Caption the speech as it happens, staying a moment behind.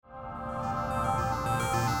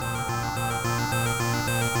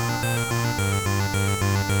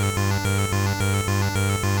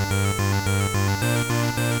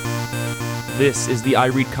This is the I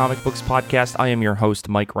Read Comic Books podcast. I am your host,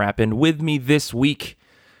 Mike Rappin. With me this week,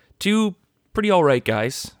 two pretty alright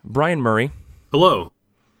guys, Brian Murray. Hello.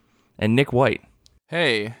 And Nick White.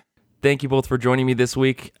 Hey. Thank you both for joining me this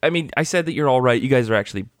week. I mean, I said that you're alright. You guys are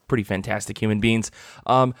actually pretty fantastic human beings.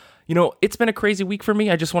 It's been a crazy week for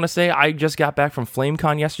me. I just want to say I just got back from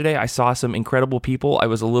FlameCon yesterday. I saw some incredible people. I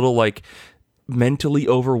was a little mentally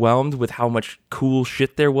overwhelmed with how much cool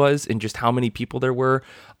shit there was and just how many people there were.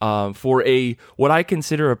 For what I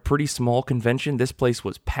consider a pretty small convention, this place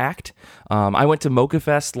was packed. I went to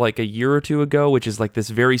MochaFest a year or two ago, which is this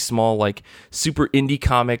very small, super indie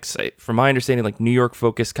comics, from my understanding, New York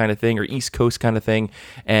focused kind of thing or East Coast kind of thing.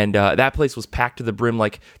 And that place was packed to the brim,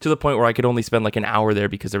 to the point where I could only spend an hour there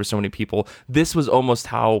because there were so many people. This was almost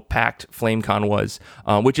how packed FlameCon was,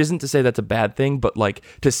 which isn't to say that's a bad thing, but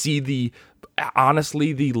to see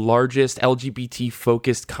honestly the largest LGBT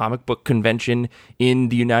focused comic book convention in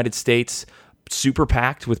the United States, super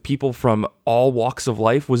packed with people from all walks of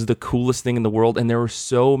life, was the coolest thing in the world. And there were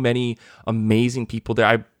so many amazing people there.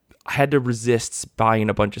 I had to resist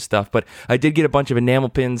buying a bunch of stuff, but I did get a bunch of enamel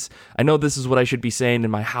pins. I know this is what I should be saying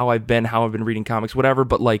in my how I've been reading comics, whatever,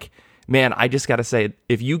 but man, I just gotta say,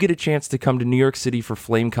 if you get a chance to come to New York City for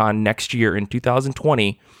FlameCon next year in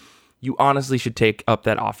 2020, you honestly should take up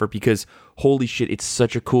that offer, because holy shit, it's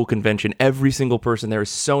such a cool convention. Every single person there is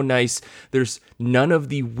so nice. There's none of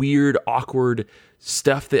the weird, awkward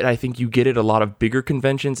stuff that I think you get at a lot of bigger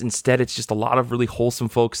conventions. Instead, it's just a lot of really wholesome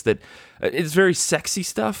folks that it's very sexy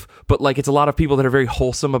stuff, but it's a lot of people that are very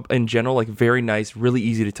wholesome in general, very nice, really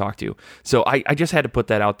easy to talk to. So I just had to put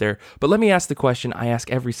that out there. But let me ask the question I ask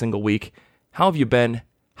every single week. How have you been?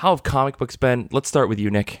 How have comic books been? Let's start with you,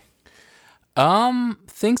 Nick.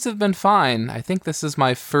 Things have been fine. I think this is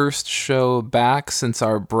my first show back since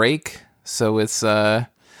our break, so it's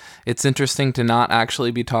interesting to not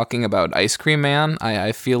actually be talking about Ice Cream Man.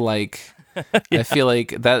 I feel like I feel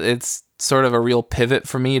like that it's sort of a real pivot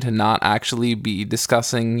for me to not actually be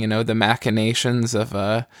discussing, the machinations of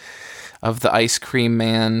the Ice Cream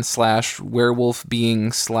Man / werewolf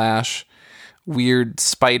being / weird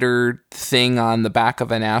spider thing on the back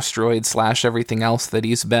of an asteroid / everything else that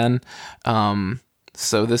he's been.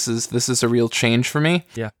 So this is a real change for me.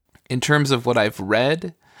 Yeah. In terms of what I've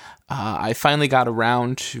read, I finally got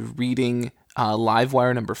around to reading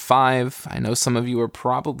Livewire number 5. I know some of you are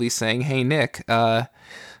probably saying, "Hey Nick,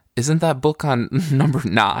 isn't that book on number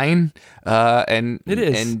 9?" And it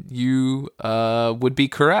is. And you would be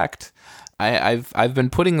correct. I've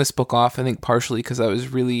been putting this book off, I think partially because I was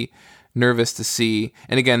really nervous to see.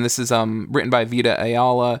 And again, this is written by Vita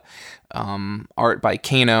Ayala, art by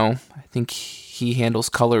Kano. I think he handles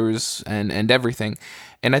colors and everything.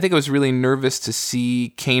 And I think I was really nervous to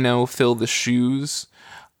see Kano fill the shoes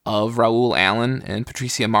of Raul Allen and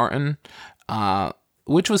Patricia Martin,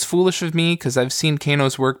 which was foolish of me because I've seen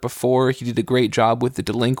Kano's work before. He did a great job with The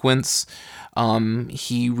Delinquents.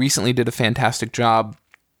 He recently did a fantastic job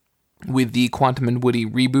with the Quantum and Woody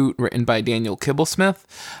reboot written by Daniel Kibblesmith.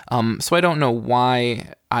 So I don't know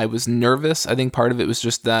why I was nervous. I think part of it was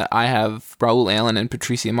just that I have Raul Allen and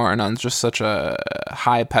Patricia Martin on just such a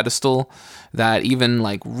high pedestal that even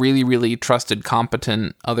really, really trusted,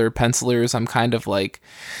 competent other pencilers, I'm kind of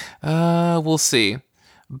we'll see.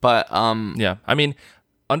 But yeah, I mean,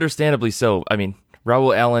 understandably so. I mean,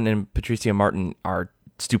 Raul Allen and Patricia Martin are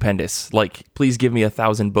stupendous. Please give me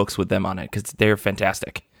 1,000 books with them on it, because they're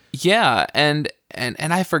fantastic. Yeah, and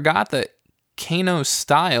I forgot that Kano's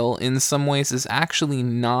style in some ways is actually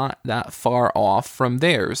not that far off from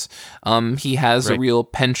theirs. He has a real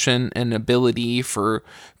penchant and ability for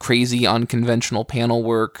crazy, unconventional panel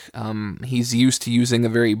work. He's used to using a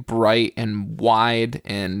very bright and wide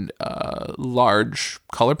and large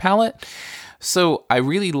color palette. So I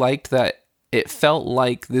really liked that it felt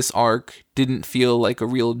like this arc didn't feel like a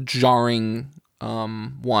real jarring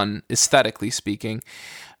one, aesthetically speaking.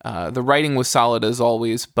 The writing was solid as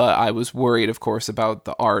always, but I was worried, of course, about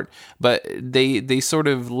the art. But they sort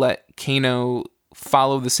of let Kano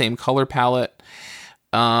follow the same color palette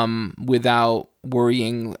without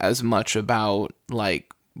worrying as much about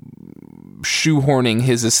shoehorning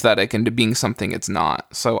his aesthetic into being something it's not.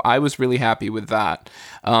 So I was really happy with that.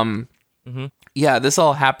 Yeah, this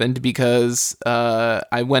all happened because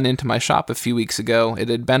I went into my shop a few weeks ago. It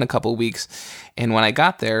had been a couple weeks. And when I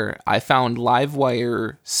got there, I found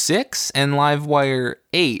Livewire 6 and Livewire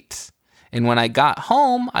 8. And when I got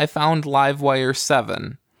home, I found Livewire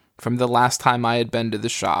 7 from the last time I had been to the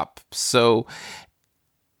shop. So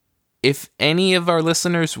if any of our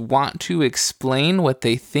listeners want to explain what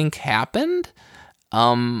they think happened,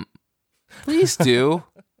 please do.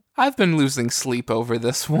 I've been losing sleep over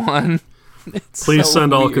this one. Please so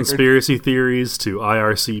send all weird. conspiracy theories to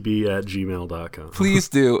ircb@gmail.com. Please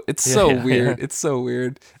do. It's so weird. It's so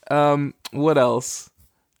weird. What else?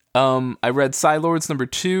 I read Psylords number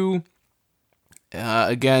 2.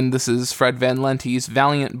 Again, this is Fred Van Lente's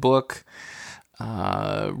Valiant book.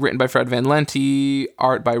 Written by Fred Van Lente,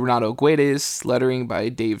 art by Renato Guedes, lettering by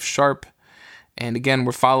Dave Sharp. And again,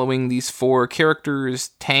 we're following these 4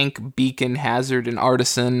 characters: Tank, Beacon, Hazard, and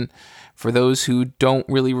Artisan. For those who don't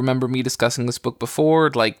really remember me discussing this book before,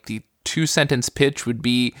 like the 2-sentence pitch would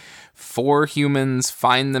be 4 humans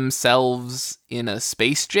find themselves in a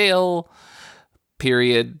space jail,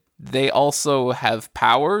 period. They also have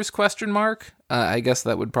powers, ? I guess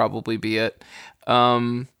that would probably be it.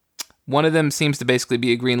 One of them seems to basically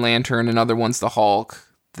be a Green Lantern, another one's the Hulk.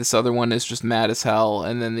 This other one is just mad as hell,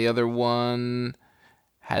 and then the other one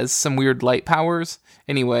has some weird light powers.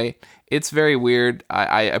 Anyway, it's very weird.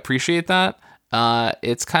 I appreciate that.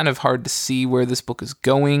 It's kind of hard to see where this book is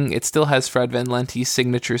going. It still has Fred Van Lente's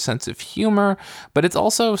signature sense of humor, but it's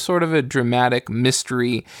also sort of a dramatic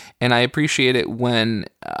mystery, and I appreciate it when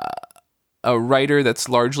a writer that's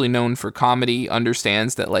largely known for comedy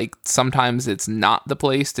understands that, like, sometimes it's not the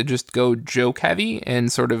place to just go joke heavy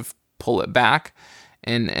and sort of pull it back.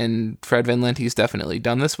 And Fred Van Lente's definitely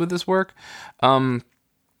done this with his work.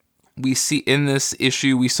 We see in this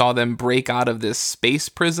issue, we saw them break out of this space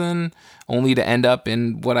prison only to end up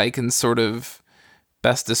in what I can sort of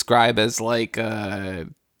best describe as like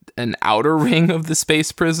an outer ring of the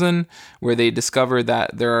space prison, where they discover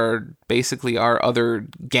that there are basically other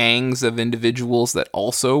gangs of individuals that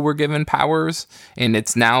also were given powers, and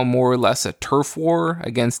it's now more or less a turf war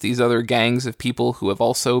against these other gangs of people who have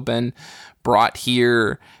also been brought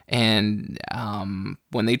here. And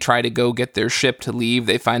when they try to go get their ship to leave,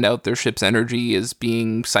 they find out their ship's energy is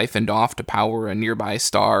being siphoned off to power a nearby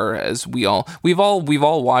star. As we've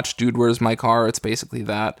all watched Dude, Where's My Car? It's basically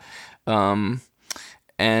that. So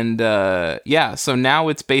now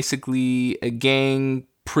it's basically a gang,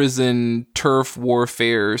 prison, turf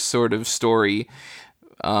warfare sort of story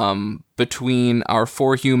between our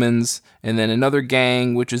 4 humans and then another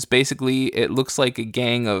gang, which is basically, it looks like a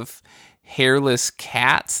gang of hairless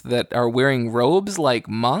cats that are wearing robes like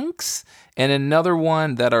monks, and another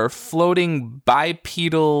one that are floating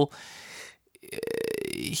bipedal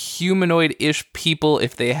humanoid-ish people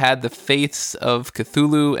if they had the faiths of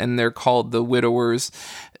Cthulhu, and they're called the Widowers.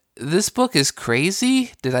 This book is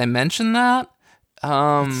crazy. Did I mention that?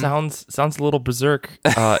 Sounds a little berserk,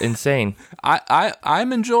 insane.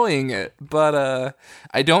 I'm enjoying it, but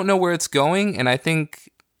I don't know where it's going, and I think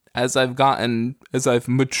as I've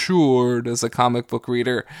matured as a comic book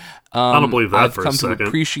reader, I don't believe that I've for a come second. to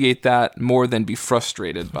appreciate that more than be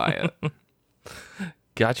frustrated by it.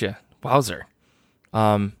 Gotcha. Wowzer.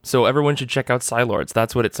 So everyone should check out Psylords.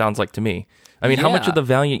 That's what it sounds like to me. I mean, how much of the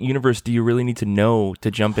Valiant universe do you really need to know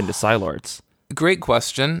to jump into Psylords? Great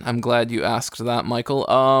question. I'm glad you asked that, Michael.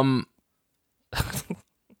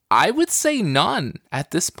 I would say none.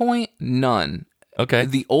 At this point, none. Okay.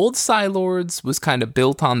 The old Psylords was kind of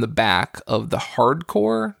built on the back of the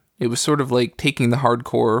hardcore. It was sort of like taking the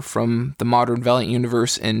hardcore from the modern Valiant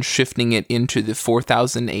universe and shifting it into the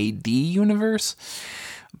 4000 AD universe.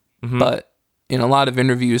 Mm-hmm. But in a lot of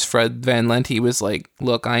interviews, Fred Van Lente was like,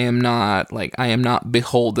 look, I am not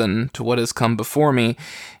beholden to what has come before me.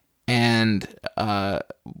 And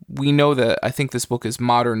we know that I think this book is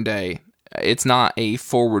modern day. It's not a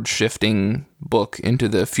forward shifting book into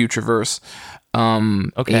the futureverse.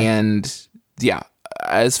 Okay. And yeah,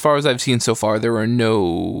 as far as I've seen so far, there are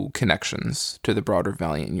no connections to the broader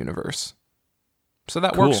Valiant universe. So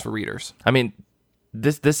that works for readers. I mean,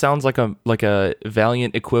 this sounds like a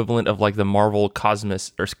Valiant equivalent of like the Marvel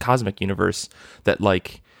cosmic universe, that,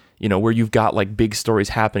 like, you know, where you've got like big stories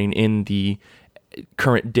happening in the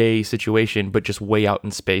current day situation, but just way out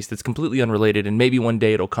in space. That's completely unrelated, and maybe one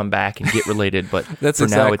day it'll come back and get related. But that's for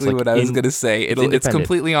exactly now, it's like what I was going to say. It's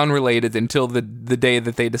completely unrelated until the day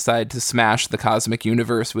that they decide to smash the cosmic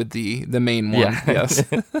universe with the main one. Yeah. Yes.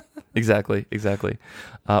 Exactly.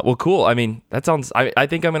 Well, cool. I mean, that sounds. I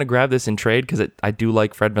think I'm going to grab this in trade because I do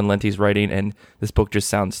like Fred Van Lente's writing, and this book just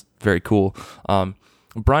sounds very cool.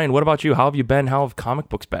 Brian, what about you? How have you been? How have comic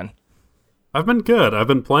books been? I've been good. I've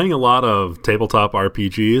been playing a lot of tabletop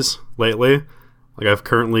RPGs lately. Like, I've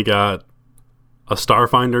currently got a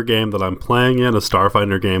Starfinder game that I'm playing in, a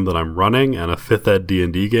Starfinder game that I'm running, and a 5th Ed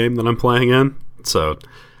D&D game that I'm playing in. So,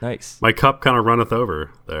 nice. My cup kind of runneth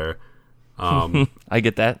over there. I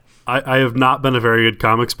get that. I have not been a very good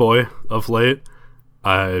comics boy of late.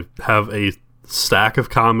 I have a stack of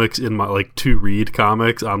comics in my, like, to read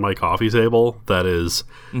comics on my coffee table that is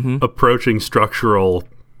approaching structural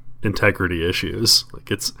integrity issues.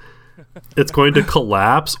 Like it's going to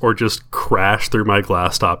collapse or just crash through my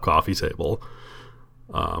glass top coffee table.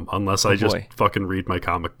 Unless I just fucking read my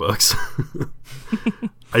comic books.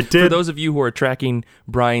 I did. For those of you who are tracking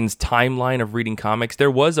Brian's timeline of reading comics, there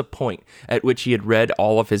was a point at which he had read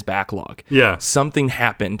all of his backlog. Yeah. Something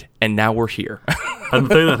happened, and now we're here. And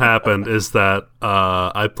the thing that happened is that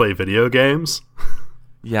I play video games.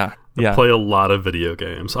 Yeah. I play a lot of video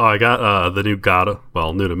games. Oh, I got the new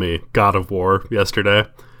new to me, God of War yesterday.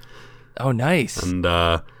 Oh, nice. And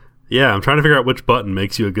yeah, I'm trying to figure out which button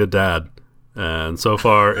makes you a good dad. And so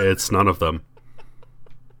far, it's none of them.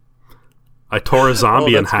 I tore a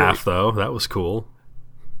zombie in half, though. That was cool.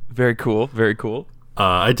 Very cool. Very cool.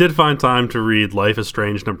 I did find time to read Life is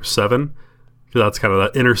Strange number 7, because that's kind of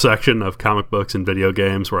that intersection of comic books and video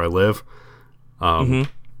games where I live.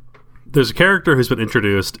 There's a character who's been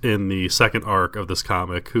introduced in the second arc of this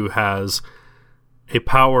comic who has a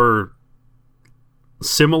power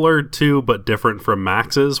similar to but different from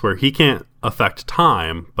Max's, where he can't affect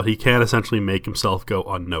time, but he can essentially make himself go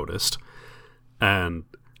unnoticed. And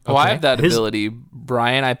I have that ability,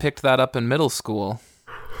 Brian. I picked that up in middle school.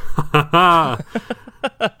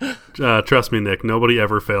 Trust me, Nick, nobody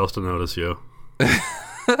ever fails to notice you.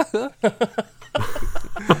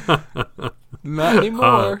 Not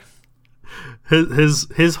anymore.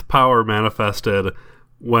 His power manifested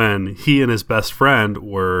when he and his best friend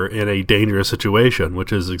were in a dangerous situation,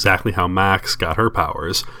 which is exactly how Max got her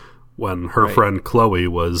powers, when her friend Chloe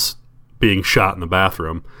was being shot in the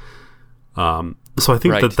bathroom. So I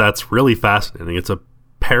think that's really fascinating. It's a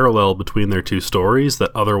parallel between their two stories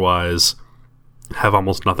that otherwise have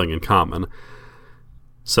almost nothing in common.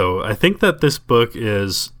 So I think that this book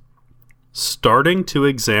is starting to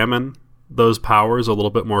examine those powers a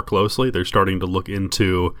little bit more closely. They're starting to look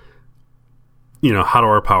into, how do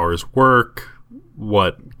our powers work,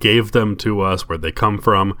 what gave them to us, where they come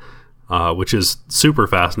from, which is super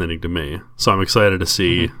fascinating to me. So I'm excited to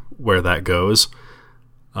see where that goes.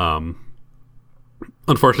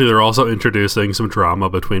 Unfortunately, they're also introducing some drama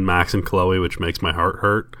between Max and Chloe, which makes my heart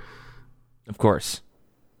hurt. Of course.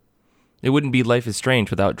 It wouldn't be Life is Strange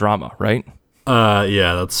without drama, right?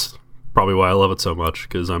 Yeah, that's probably why I love it so much,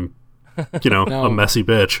 because I'm, a messy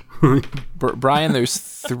bitch. Brian, there's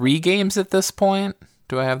 3 games at this point.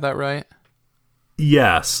 Do I have that right?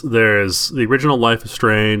 Yes, there's the original Life is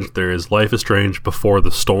Strange. There is Life is Strange Before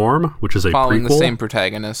the Storm, which is a following prequel. the same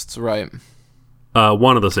protagonists, right?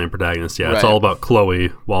 One of the same protagonists, yeah. Right. It's all about Chloe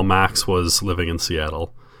while Max was living in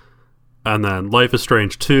Seattle. And then Life is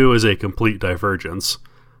Strange 2 is a complete divergence.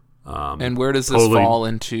 And where does this fall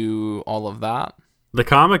into all of that? The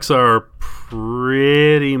comics are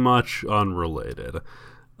pretty much unrelated.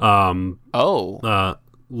 Life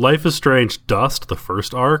is Strange Dust, the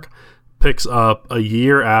first arc, picks up a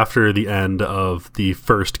year after the end of the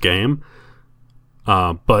first game.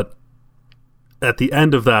 But at the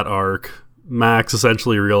end of that arc, Max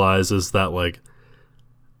essentially realizes that,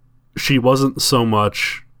 she wasn't so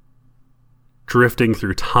much drifting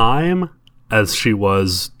through time as she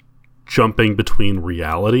was jumping between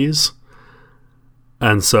realities.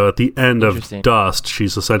 And so at the end of Dust,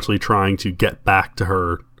 she's essentially trying to get back to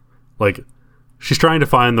her, she's trying to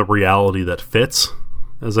find the reality that fits,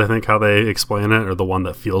 is I think how they explain it, or the one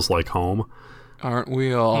that feels like home. Aren't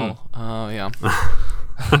we all? Oh, yeah.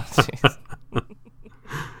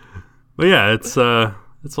 But yeah, it's a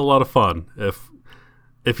lot of fun.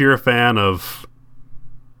 If you're a fan of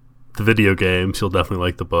the video games, you'll definitely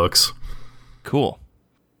like the books. Cool.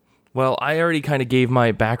 Well, I already kind of gave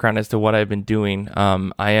my background as to what I've been doing.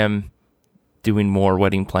 I am doing more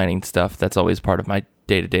wedding planning stuff. That's always part of my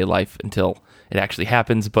day-to-day life until it actually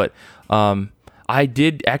happens. But I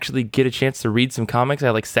did actually get a chance to read some comics.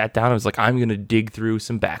 I sat down and was like, I'm going to dig through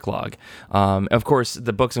some backlog. Of course,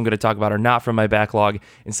 the books I'm going to talk about are not from my backlog.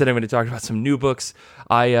 Instead, I'm going to talk about some new books.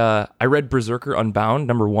 I read Berserker Unbound,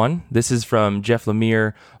 #1. This is from Jeff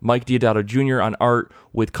Lemire, Mike Deodato Jr. on art,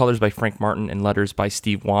 with colors by Frank Martin and letters by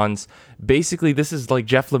Steve Wands. Basically, this is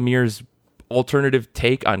Jeff Lemire's alternative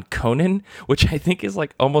take on Conan, which I think is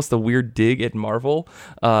almost a weird dig at Marvel,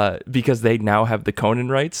 because they now have the Conan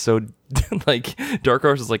rights. So Dark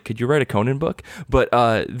Horse is could you write a Conan book? But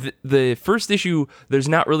the first issue, there's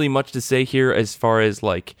not really much to say here as far as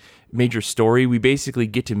major story. We basically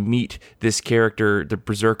get to meet this character, the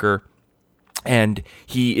Berserker, and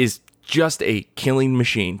he is just a killing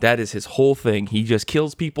machine. That is his whole thing. He just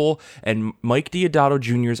kills people, and Mike Deodato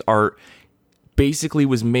Jr.'s art basically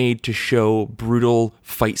was made to show brutal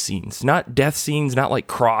fight scenes, not death scenes, not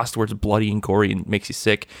Crossed where it's bloody and gory and makes you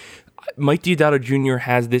sick. Mike Deodato Jr.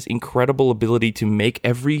 has this incredible ability to make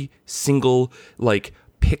every single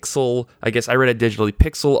pixel, I guess I read it digitally,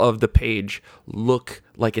 pixel of the page look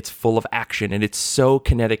like it's full of action, and it's so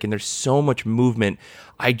kinetic and there's so much movement.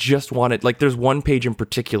 I just wanted, like, there's one page in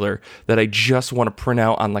particular that I just want to print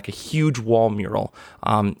out on like a huge wall mural.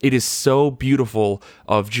 It is so beautiful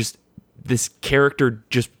of just this character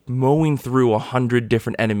just mowing through 100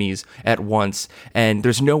 different enemies at once, and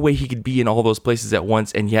there's no way he could be in all those places at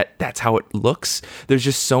once, and yet that's how it looks. There's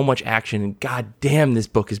just so much action, and god damn, this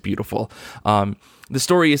book is beautiful. The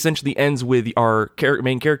story essentially ends with our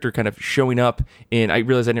main character kind of showing up in, I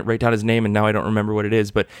realized I didn't write down his name and now I don't remember what it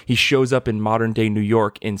is, but he shows up in modern day New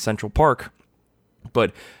York in Central Park.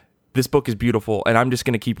 But this book is beautiful, and I'm just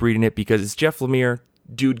going to keep reading it because it's Jeff Lemire.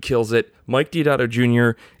 Dude kills it. Mike Deodato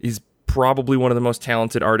Jr. is probably one of the most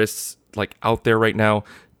talented artists like out there right now.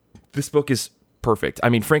 This book is perfect. I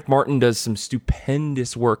mean, Frank Martin does some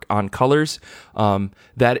stupendous work on colors.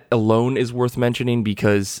 That alone is worth mentioning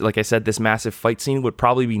because, like I said, this massive fight scene would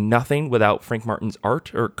probably be nothing without Frank Martin's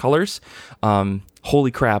art or colors.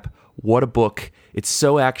 Holy crap. What a book. It's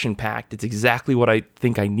so action-packed. It's exactly what I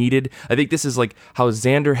think I needed. I think this is like how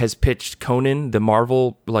Xander has pitched Conan, the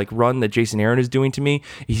Marvel like run that Jason Aaron is doing to me.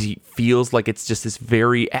 He feels like it's just this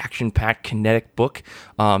very action-packed, kinetic book.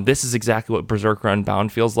 This is exactly what Berserker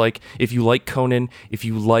Unbound feels like. If you like Conan, if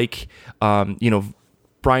you like, Brian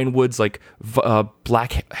Wood's like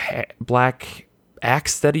Black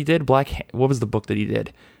Axe that he did. What was the book that he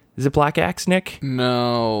did? Is it Black Axe, Nick?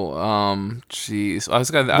 No, jeez. I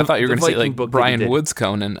thought you were going to say like Brian Wood's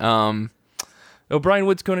Conan. Oh, Brian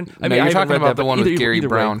Wood's Conan. I mean, you're talking about the one with Gary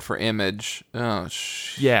Brown for Image. Oh,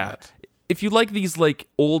 shit. Yeah. If you like these like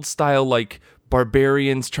old style like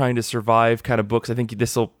barbarians trying to survive kind of books, I think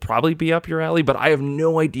this will probably be up your alley. But I have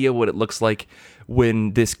no idea what it looks like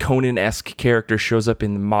when this Conan-esque character shows up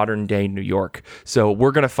in modern day New York. So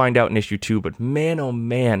we're going to find out in issue 2, but man, oh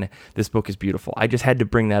man, this book is beautiful. I just had to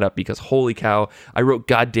bring that up because holy cow, I wrote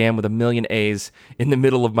goddamn with a million A's in the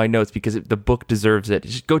middle of my notes because the book deserves it.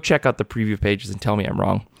 Just go check out the preview pages and tell me I'm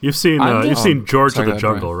wrong. You've seen George of the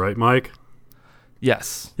Jungle, right, Mike?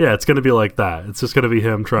 Yes. Yeah, it's going to be like that. It's just going to be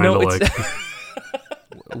him trying to like...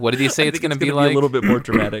 What did he say it's going to be like? A little bit more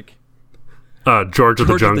dramatic. George of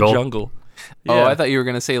the Jungle. Yeah. Oh, I thought you were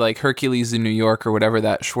going to say like Hercules in New York or whatever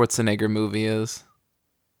that Schwarzenegger movie is.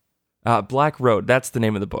 Black Road. That's the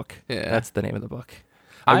name of the book. Yeah. That's the name of the book.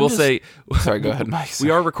 I will say... Sorry, go ahead, Mike. We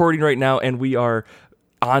are recording right now, and we are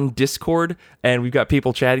on Discord, and we've got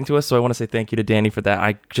people chatting to us, so I want to say thank you to Danny for that.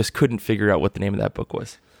 I just couldn't figure out what the name of that book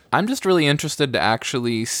was. I'm just really interested to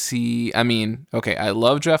actually see... I mean, okay, I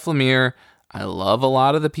love Jeff Lemire. I love a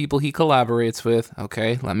lot of the people he collaborates with.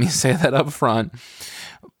 Okay, let me say that up front.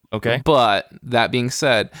 Okay. But that being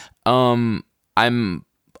said, I'm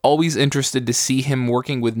always interested to see him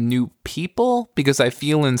working with new people because I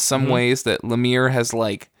feel in some ways that Lemire has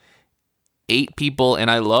like 8 people,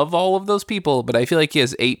 and I love all of those people, but I feel like he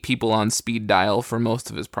has 8 people on speed dial for most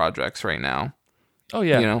of his projects right now. Oh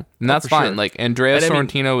yeah, and that's fine. Sure. Like Andrea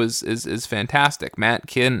Sorrentino is fantastic. Matt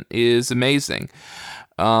Kinn is amazing.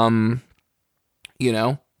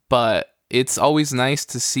 But it's always nice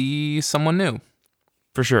to see someone new.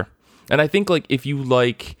 For sure. And I think like if you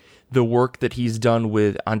like the work that he's done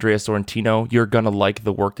with Andrea Sorrentino, you're going to like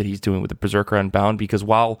the work that he's doing with the Berserker Unbound, because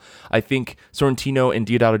while I think Sorrentino and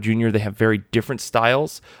Deodato Jr., they have very different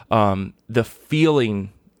styles, the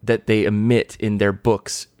feeling that they emit in their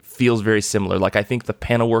books feels very similar. Like I think the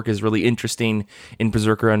panel work is really interesting in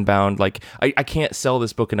Berserker Unbound. Like I can't sell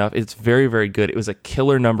this book enough. It's very, very good. It was a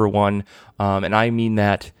killer #1, and I mean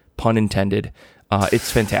that pun intended.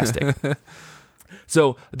 It's fantastic.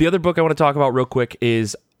 So the other book I want to talk about real quick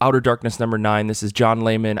is Outer Darkness #9. This is John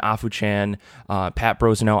Layman, Afu Chan, Pat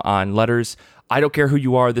Brosino on letters. I don't care who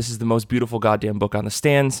you are. This is the most beautiful goddamn book on the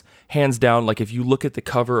stands. Hands down, like if you look at the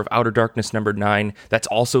cover of Outer Darkness #9, that's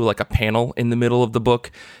also like a panel in the middle of the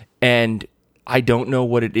book. And I don't know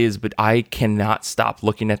what it is, but I cannot stop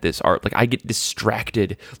looking at this art. Like I get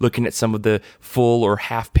distracted looking at some of the full or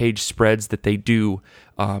half-page spreads that they do.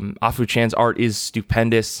 Afu Chan's art is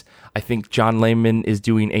stupendous. I think John Layman is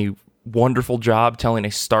doing a wonderful job telling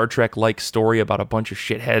a Star Trek-like story about a bunch of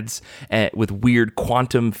shitheads with weird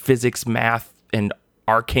quantum physics, math, and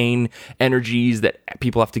arcane energies that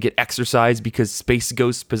people have to get exercised because space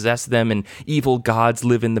ghosts possess them and evil gods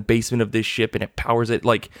live in the basement of this ship and it powers it.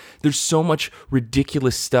 Like, there's so much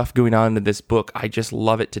ridiculous stuff going on in this book. I just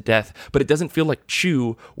love it to death. But it doesn't feel like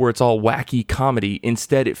Chew, where it's all wacky comedy.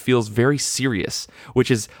 Instead, it feels very serious, which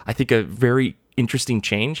is, I think, a very interesting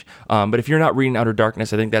change. But if you're not reading Outer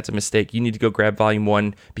Darkness, I think that's a mistake. You need to go grab volume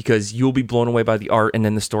 1 because you'll be blown away by the art and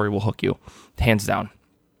then the story will hook you. Hands down.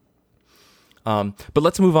 But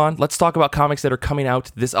let's move on. Let's talk about comics that are coming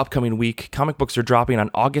out this upcoming week. Comic books are dropping on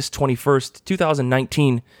August 21st,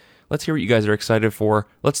 2019. Let's hear what you guys are excited for.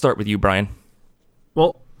 Let's start with you, Brian.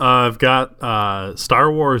 Well, I've got Star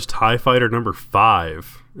Wars TIE Fighter number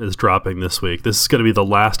 5 is dropping this week. This is going to be the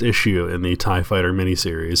last issue in the TIE Fighter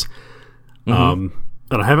miniseries. And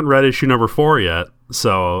I haven't read issue number 4 yet,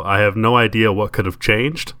 so I have no idea what could have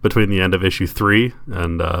changed between the end of issue 3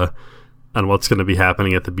 and what's going to be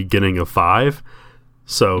happening at the beginning of 5.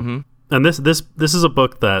 So, and this is a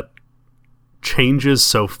book that changes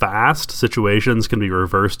so fast, situations can be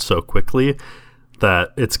reversed so quickly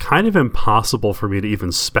that it's kind of impossible for me to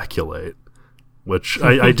even speculate, which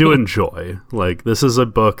I do enjoy. Like, this is a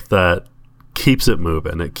book that keeps it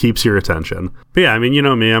moving. It keeps your attention. But yeah, I mean, you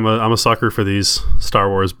know me, I'm a sucker for these Star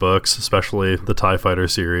Wars books, especially the TIE Fighter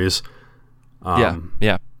series.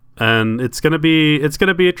 Yeah. And it's gonna be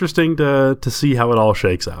interesting to see how it all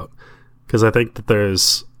shakes out, because I think that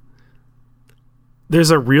there's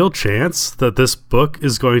a real chance that this book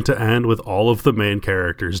is going to end with all of the main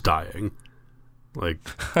characters dying. Like,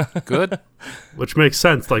 good, which makes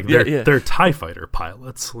sense. Like, they're TIE Fighter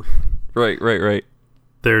pilots. Right.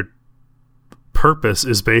 Their purpose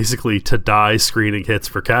is basically to die screening hits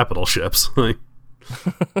for capital ships. Like,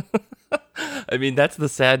 I mean, that's the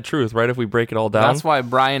sad truth, right? If we break it all down. That's why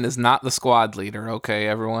Brian is not the squad leader. Okay,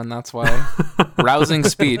 everyone. That's why. Rousing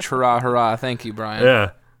speech. Hurrah, hurrah. Thank you, Brian.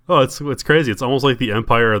 Yeah. Oh, it's crazy. It's almost like the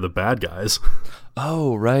Empire of the bad guys.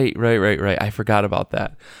 Oh, right. I forgot about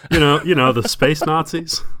that. You know, the space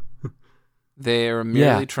Nazis. They are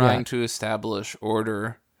merely trying to establish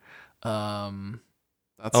order. No,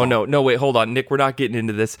 wait, hold on, Nick. We're not getting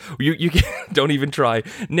into this. You don't even try.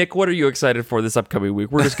 Nick, what are you excited for this upcoming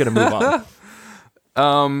week? We're just gonna move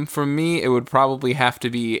on. For me, it would probably have to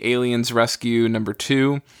be Aliens Rescue number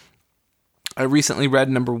 2. I recently read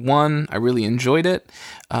number 1. I really enjoyed it.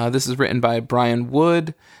 This is written by Brian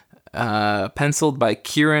Wood, penciled by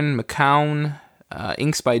Kieran McCown,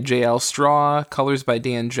 inks by J.L. Straw, colors by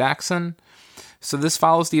Dan Jackson. So this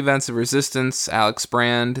follows the events of Resistance. Alex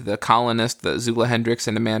Brand, the colonist that Zula Hendricks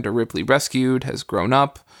and Amanda Ripley rescued, has grown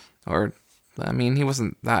up. Or, I mean, he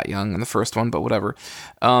wasn't that young in the first one, but whatever.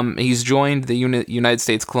 He's joined the United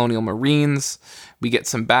States Colonial Marines. We get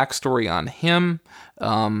some backstory on him.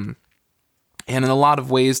 And in a lot of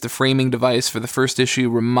ways, the framing device for the first issue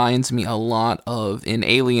reminds me a lot of in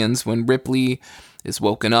Aliens, when Ripley is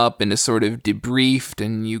woken up and is sort of debriefed,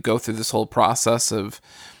 and you go through this whole process of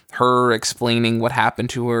her explaining what happened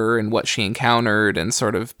to her and what she encountered, and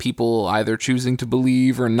sort of people either choosing to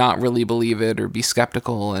believe or not really believe it or be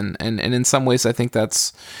skeptical. And in some ways, I think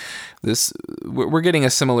that's this. We're getting a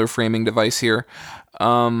similar framing device here.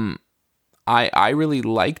 I really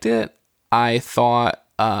liked it. I thought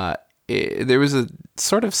there was a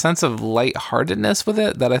sort of sense of lightheartedness with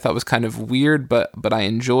it that I thought was kind of weird, but I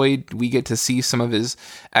enjoyed. We get to see some of his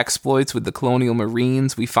exploits with the Colonial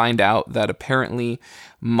Marines. We find out that apparently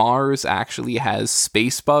Mars actually has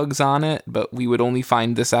space bugs on it, but we would only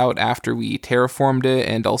find this out after we terraformed it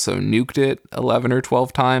and also nuked it 11 or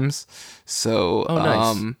 12 times. So,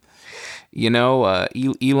 nice.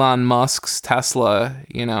 Elon Musk's Tesla,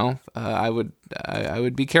 I would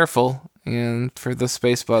be careful. And for the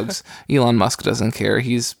space bugs, Elon Musk doesn't care.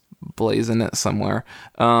 He's blazing it somewhere.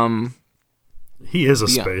 He is a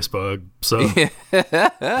space bug, so.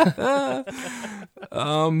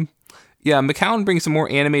 McCown brings a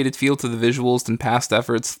more animated feel to the visuals than past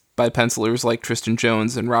efforts by pencilers like Tristan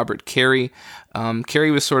Jones and Robert Carey.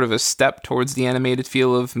 Carey was sort of a step towards the animated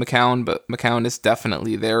feel of McCown, but McCown is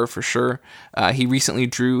definitely there for sure. He recently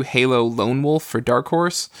drew Halo Lone Wolf for Dark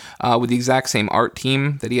Horse with the exact same art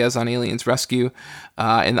team that he has on Aliens Rescue.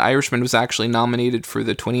 And The Irishman was actually nominated for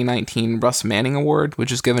the 2019 Russ Manning Award,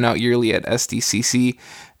 which is given out yearly at SDCC,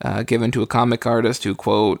 given to a comic artist who,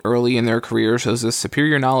 quote, early in their career shows us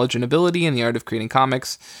superior knowledge and ability in the art of creating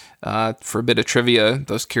comics. For a bit of trivia,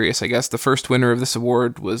 those curious, I guess, the first winner of this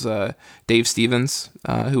award was Dave Stevens,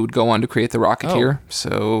 who would go on to create The Rocketeer. Oh.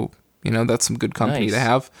 So, that's some good company to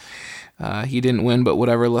have. He didn't win, but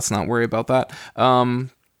whatever, let's not worry about that.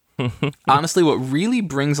 Honestly, what really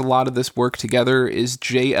brings a lot of this work together is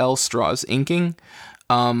J.L. Straw's inking.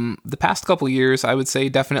 The past couple years, I would say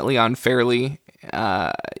definitely unfairly,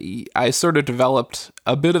 I sort of developed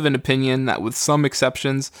a bit of an opinion that with some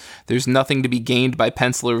exceptions, there's nothing to be gained by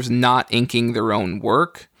pencilers not inking their own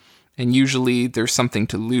work. And usually there's something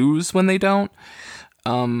to lose when they don't.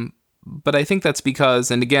 But I think that's because,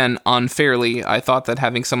 and again, unfairly, I thought that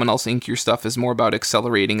having someone else ink your stuff is more about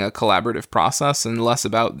accelerating a collaborative process and less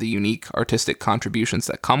about the unique artistic contributions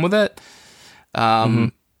that come with it.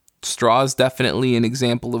 Straw is definitely an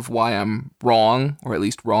example of why I'm wrong, or at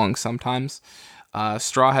least wrong sometimes.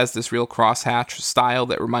 Straw has this real crosshatch style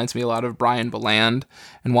that reminds me a lot of Brian Boland.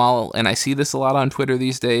 And I see this a lot on Twitter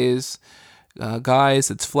these days,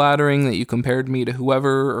 guys, it's flattering that you compared me to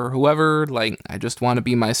whoever. Like, I just want to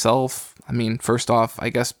be myself. I mean, first off, I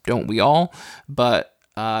guess don't we all? But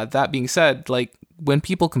that being said, like, when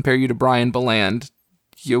people compare you to Brian Boland,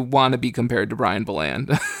 you want to be compared to Brian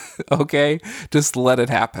Boland. Okay? Just let it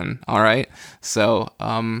happen. All right? So,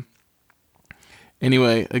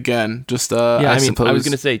 anyway, again, just I suppose I was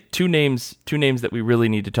going to say two names that we really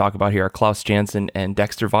need to talk about here are Klaus Janson and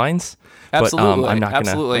Dexter Vines. Absolutely, but, I'm not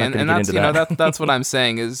absolutely, gonna and get that's into that. that's what I'm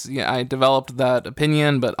saying is, I developed that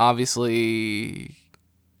opinion, but obviously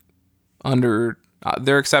under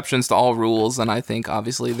there are exceptions to all rules, and I think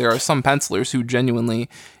obviously there are some pencilers who genuinely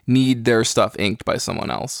need their stuff inked by someone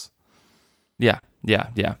else. Yeah.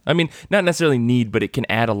 I mean, not necessarily need, but it can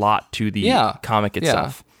add a lot to the comic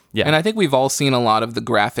itself. Yeah. And I think we've all seen a lot of the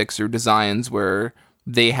graphics or designs where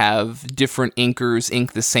they have different inkers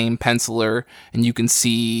ink the same penciler, and you can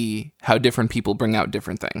see how different people bring out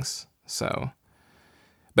different things. So,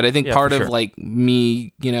 but I think part of like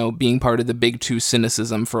me, being part of the big two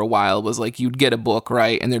cynicism for a while was like, you'd get a book,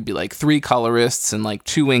 right? And there'd be like 3 colorists and like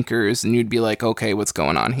 2 inkers, and you'd be like, okay, what's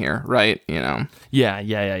going on here? Right. Yeah.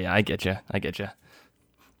 I get you.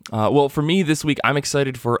 Well, for me this week, I'm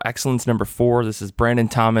excited for Excellence number 4. This is Brandon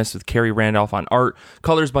Thomas with Carrie Randolph on art,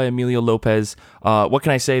 colors by Emilio Lopez. What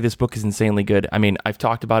can I say? This book is insanely good. I mean, I've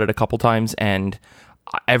talked about it a couple times, and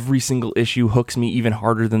every single issue hooks me even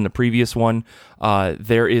harder than the previous one.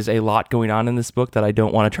 There is a lot going on in this book that I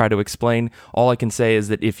don't want to try to explain. All I can say is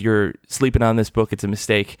that if you're sleeping on this book, it's a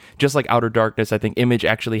mistake. Just like Outer Darkness, I think Image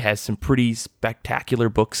actually has some pretty spectacular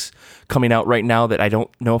books coming out right now that I don't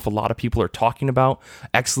know if a lot of people are talking about.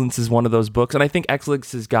 Excellence is one of those books, and I think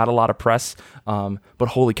Excellence has got a lot of press, but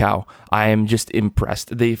holy cow, I am just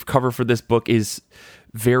impressed. The cover for this book is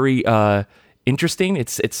very interesting.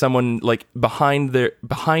 It's someone like behind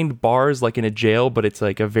bars, like in a jail, but it's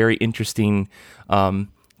like a very interesting,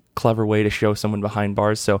 clever way to show someone behind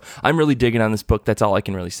bars. So I'm really digging on this book. That's all I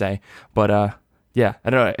can really say. But yeah, I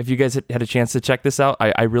don't know if you guys had a chance to check this out.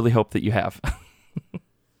 I really hope that you have.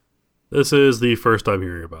 This is the first time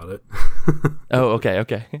hearing about it. Oh,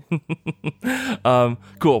 okay.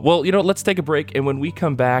 Cool. Well, let's take a break, and when we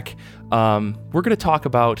come back, we're going to talk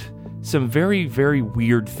about some very, very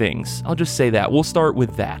weird things. I'll just say that. We'll start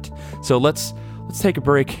with that. So let's take a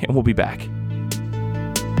break, and we'll be back.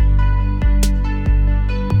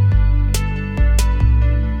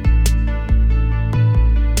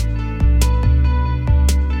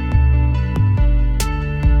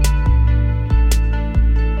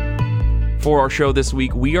 For our show this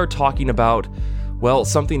week, we are talking about, well,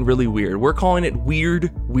 something really weird. We're calling it weird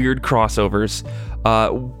crossovers.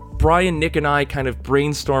 Brian, Nick, and I kind of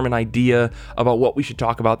brainstorm an idea about what we should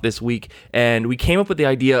talk about this week, and we came up with the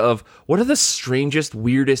idea of what are the strangest,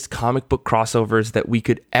 weirdest comic book crossovers that we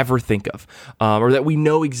could ever think of, or that we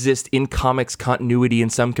know exist in comics continuity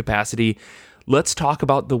in some capacity. Let's talk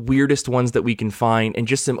about the weirdest ones that we can find and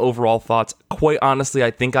just some overall thoughts. Quite honestly,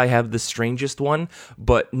 I think I have the strangest one,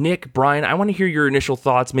 but Nick, Brian, I want to hear your initial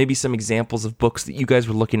thoughts, maybe some examples of books that you guys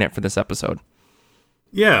were looking at for this episode.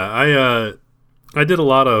 Yeah, I did a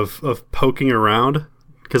lot of poking around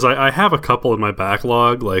because I have a couple in my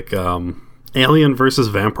backlog, like Alien versus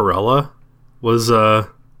Vampirella was a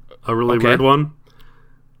really weird one.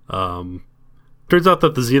 Turns out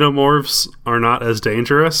that the xenomorphs are not as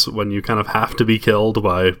dangerous when you kind of have to be killed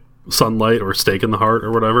by sunlight or stake in the heart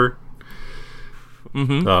or whatever.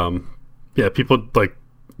 Mm-hmm. Yeah, people like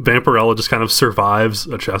Vampirella just kind of survives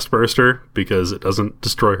a chest burster because it doesn't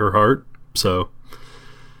destroy her heart. So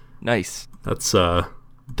nice. That's that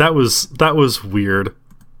was weird.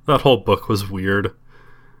 That whole book was weird.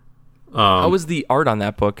 How was the art on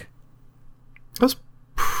that book? That's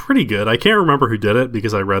pretty good. I can't remember who did it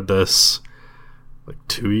because I read this like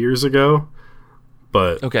 2 years ago.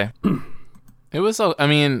 But okay. It was I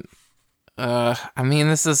mean,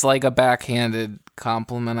 this is like a backhanded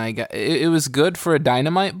compliment, I guess. It was good for a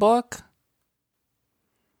Dynamite book.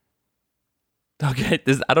 Okay,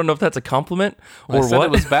 I don't know if that's a compliment or I said what.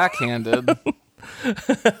 It was backhanded.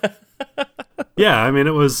 Yeah, I mean,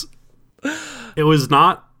 it was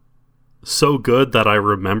not so good that I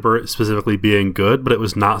remember it specifically being good, but it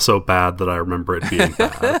was not so bad that I remember it being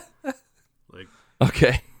bad. Like,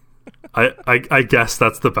 okay. I guess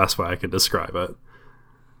that's the best way I can describe it.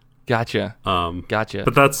 Gotcha. Gotcha.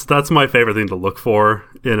 But that's my favorite thing to look for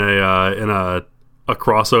in a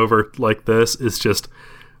crossover like this is just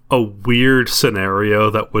a weird scenario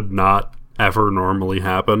that would not ever normally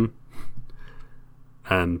happen.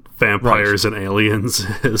 And vampires and aliens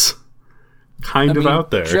is kind of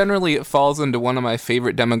out there. Generally, it falls into one of my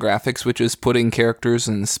favorite demographics, which is putting characters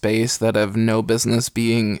in space that have no business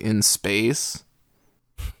being in space.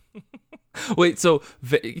 Wait, so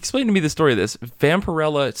explain to me the story of this.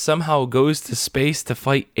 Vampirella somehow goes to space to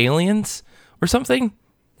fight aliens or something?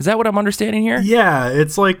 Is that what I'm understanding here? Yeah,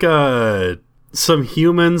 it's like some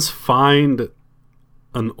humans find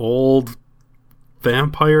an old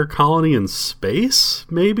vampire colony in space,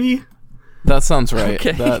 maybe? That sounds right.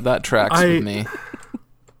 Okay. That tracks with me.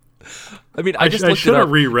 I mean, I should have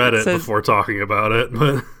reread it before talking about it,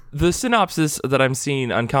 but the synopsis that I'm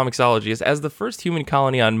seeing on Comixology is, as the first human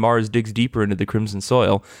colony on Mars digs deeper into the crimson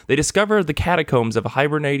soil, they discover the catacombs of a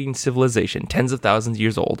hibernating civilization tens of thousands of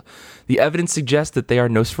years old. The evidence suggests that they are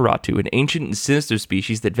Nosferatu, an ancient and sinister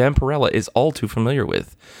species that Vampirella is all too familiar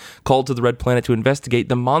with. Called to the Red Planet to investigate,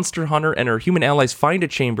 the monster hunter and her human allies find a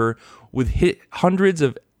chamber with hundreds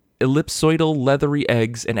of ellipsoidal leathery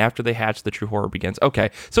eggs, and after they hatch, the true horror begins.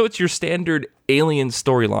 Okay, so it's your standard alien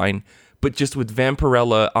storyline, but just with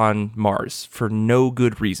Vampirella on Mars for no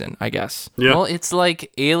good reason, I guess. yeah. Well, it's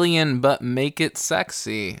like Alien, but make it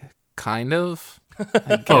sexy, kind of.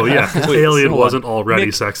 Oh yeah, 'cause Alien hold on. wasn't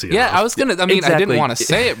already sexy Yeah, enough. I was gonna. I mean, I Exactly. didn't want to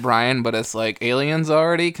say it, Brian, but it's like Alien's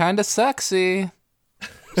already kind of sexy.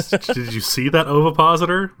 Did you see that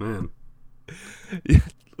ovipositor? Man.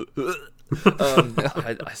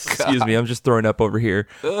 Excuse me, I'm just throwing up over here.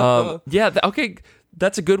 Okay,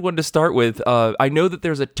 that's a good one to start with. I know that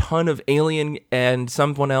there's a ton of Alien and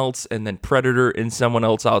someone else, and then Predator and someone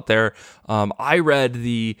else out there. I read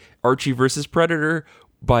the Archie versus Predator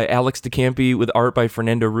by Alex DeCampi with art by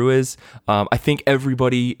Fernando Ruiz. I think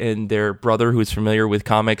everybody and their brother who is familiar with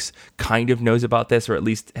comics kind of knows about this, or at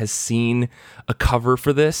least has seen a cover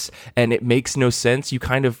for this, and it makes no sense. You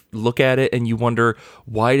kind of look at it and you wonder,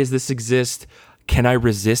 why does this exist? Can I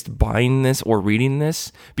resist buying this or reading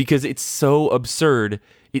this? Because it's so absurd.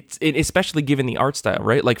 Especially given the art style,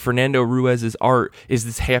 right? Like Fernando Ruiz's art is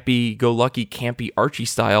this happy-go-lucky, campy Archie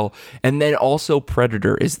style, and then also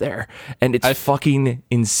Predator is there, and it's fucking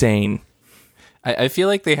insane. I feel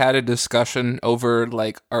like they had a discussion over,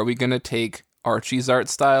 like, are we going to take Archie's art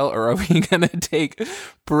style or are we going to take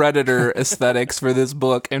Predator aesthetics for this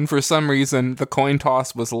book? And for some reason, the coin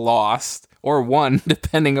toss was lost. Or won,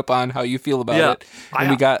 depending upon how you feel about it. And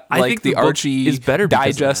we got, I like, think the book Archie is better because of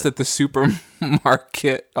digest that. at the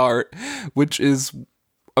supermarket art, which is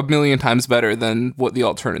a million times better than what the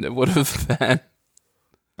alternative would have been.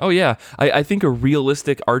 Oh yeah, I think a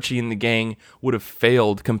realistic Archie and the gang would have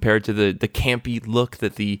failed compared to the campy look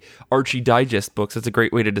that the Archie Digest books, that's a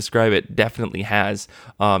great way to describe it, definitely has.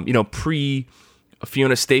 Pre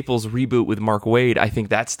Fiona Staples reboot with Mark Waid, I think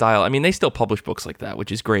that style, I mean, they still publish books like that,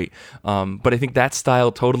 which is great. But I think that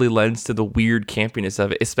style totally lends to the weird campiness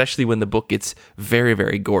of it, especially when the book gets very,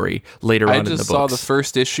 very gory later on in the books. I just saw the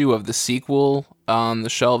first issue of the sequel on the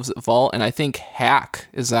shelves at Vault, and I think Hack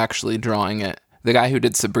is actually drawing it. The guy who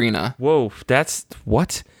did Sabrina. Whoa, that's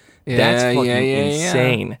what? Yeah, That's fucking yeah.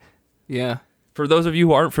 insane. Yeah. For those of you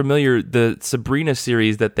who aren't familiar, the Sabrina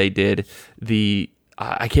series that they did,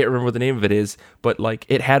 I can't remember what the name of it is, but like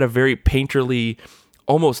it had a very painterly,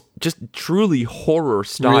 almost just truly horror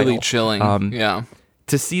style. Really chilling. Yeah.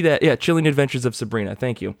 To see that, Chilling Adventures of Sabrina.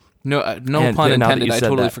 Thank you. No And pun now that intended. you I said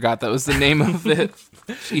totally that. forgot that was the name of it.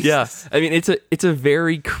 Yeah, I mean it's a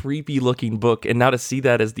very creepy looking book, and now to see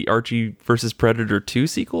that as the Archie versus Predator 2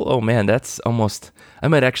 sequel, oh man, that's almost. I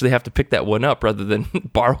might actually have to pick that one up rather than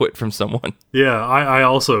borrow it from someone. Yeah, I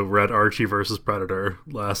also read Archie versus Predator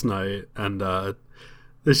last night, and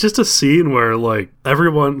there's just a scene where, like,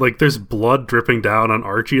 everyone, like, there's blood dripping down on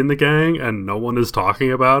Archie and the gang, and no one is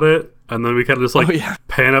talking about it. And then we kind of just, like,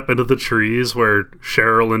 pan up into the trees where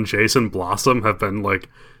Cheryl and Jason Blossom have been, like,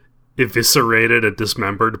 eviscerated and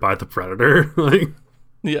dismembered by the Predator. Like,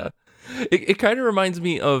 Yeah. It kind of reminds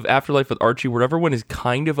me of Afterlife with Archie, where everyone is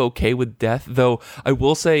kind of okay with death, though I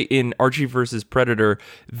will say in Archie versus Predator,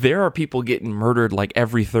 there are people getting murdered like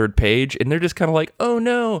every third page, and they're just kind of like, oh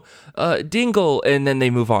no, Dingle, and then they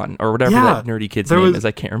move on, or whatever that nerdy kid's name is,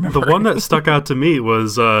 I can't remember. The one that stuck out to me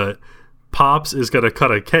was Pops is going to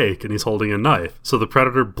cut a cake, and he's holding a knife. So the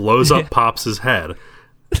Predator blows up Pops' head,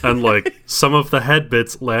 and, like, some of the head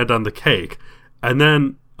bits land on the cake. And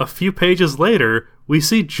then a few pages later, we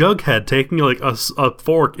see Jughead taking, like, a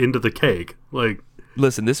fork into the cake. Like,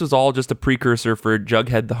 listen, this was all just a precursor for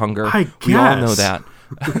Jughead the Hunger. I We all know guess. that.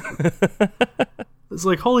 it's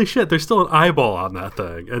like, holy shit, there's still an eyeball on that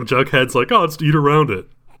thing. And Jughead's like, oh, let's eat around it.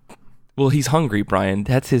 Well, he's hungry, Brian.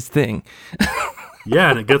 That's his thing.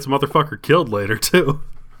 Yeah, and it gets motherfucker killed later, too.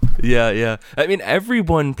 Yeah. I mean,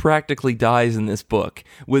 everyone practically dies in this book,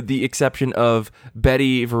 with the exception of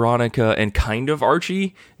Betty, Veronica, and kind of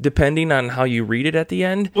Archie, depending on how you read it at the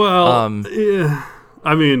end. Well, yeah.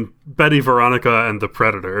 I mean, Betty, Veronica, and the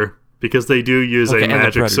Predator, because they do use a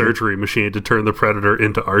magic surgery machine to turn the Predator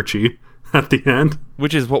into Archie at the end.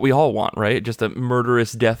 Which is what we all want, right? Just a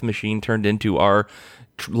murderous death machine turned into our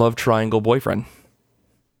love triangle boyfriend.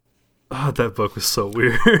 Oh, that book was so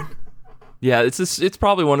weird. Yeah, it's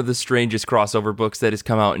probably one of the strangest crossover books that has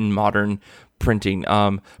come out in modern printing.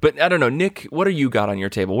 But I don't know, Nick, what do you got on your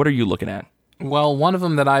table? What are you looking at? Well, one of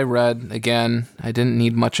them that I read, again, I didn't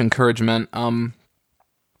need much encouragement.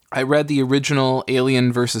 I read the original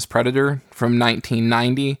Alien vs. Predator from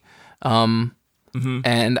 1990.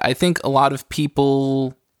 And I think a lot of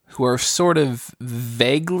people who are sort of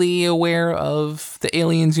vaguely aware of the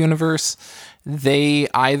Aliens universe, they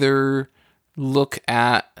either look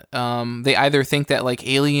at, they either think that like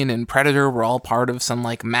Alien and Predator were all part of some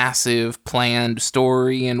like massive planned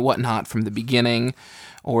story and whatnot from the beginning,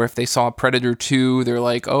 or if they saw Predator 2, they're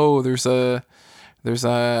like, oh, there's a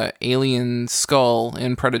alien skull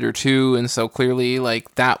in Predator 2, and so clearly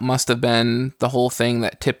like that must have been the whole thing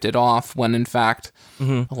that tipped it off, when in fact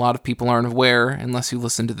a lot of people aren't aware unless you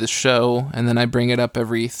listen to this show, and then I bring it up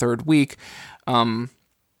every third week,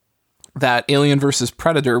 that Alien versus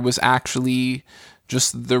Predator was actually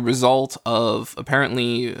just the result of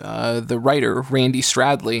apparently the writer Randy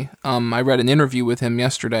Stradley. I read an interview with him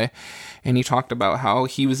yesterday, and he talked about how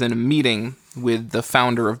he was in a meeting with the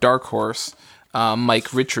founder of Dark Horse,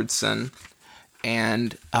 Mike Richardson,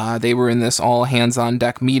 and they were in this all hands on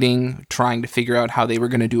deck meeting trying to figure out how they were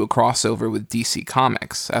going to do a crossover with DC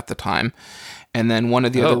Comics at the time. And then one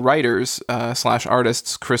of the other writers slash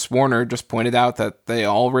artists, Chris Warner, just pointed out that they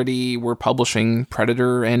already were publishing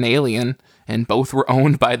Predator and Alien, and both were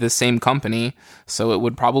owned by the same company. So it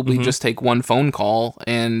would probably just take one phone call,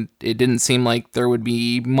 and it didn't seem like there would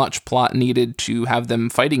be much plot needed to have them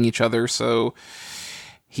fighting each other. So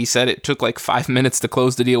he said it took like 5 minutes to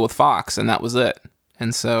close the deal with Fox, and that was it.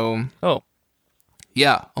 And so,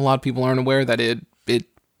 yeah, a lot of people aren't aware that it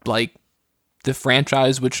like the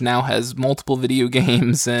franchise, which now has multiple video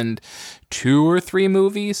games and 2 or 3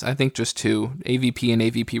 movies, I think just 2, AVP and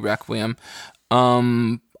AVP Requiem,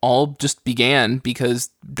 all just began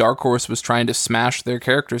because Dark Horse was trying to smash their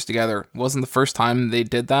characters together. It wasn't the first time they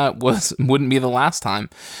did that, wouldn't be the last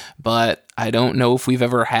time, but I don't know if we've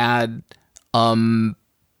ever had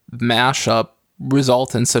mashup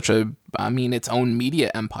result in such its own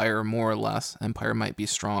media empire, more or less. Empire might be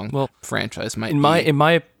strong. Well, franchise might be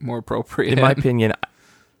more appropriate. In my opinion,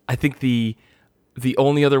 I think the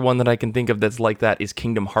only other one that I can think of that's like that is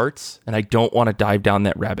Kingdom Hearts, and I don't want to dive down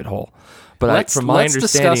that rabbit hole. But from my understanding,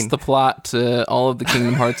 let's discuss the plot to all of the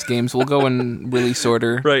Kingdom Hearts games. We'll go in release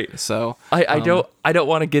order. Right. So I don't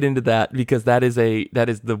want to get into that because that is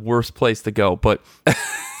the worst place to go. But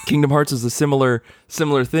Kingdom Hearts is a similar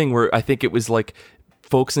thing where I think it was like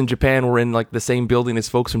folks in Japan were in like the same building as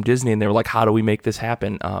folks from Disney, and they were like, how do we make this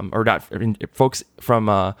happen? Or not, folks from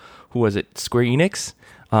who was it, Square Enix?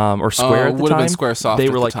 Or Square at the time. Would have been Squaresoft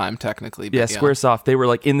at the time, technically. But yeah, Squaresoft. They were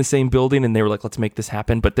like in the same building, and they were like, let's make this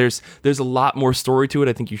happen. But there's a lot more story to it.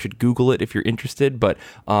 I think you should Google it if you're interested. But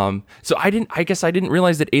so I guess I didn't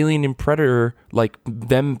realize that Alien and Predator, like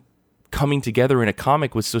them coming together in a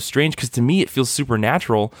comic, was so strange, because to me it feels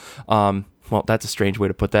supernatural. Well, that's a strange way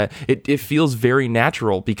to put that. It feels very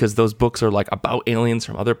natural because those books are like about aliens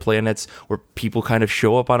from other planets, where people kind of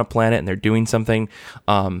show up on a planet and they're doing something.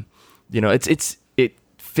 It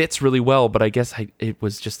fits really well, but I guess it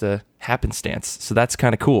was just a happenstance. So that's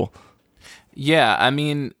kind of cool. Yeah, I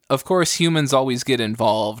mean, of course, humans always get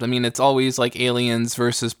involved. I mean, it's always like Aliens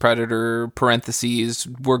versus Predator, parentheses,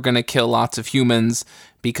 we're going to kill lots of humans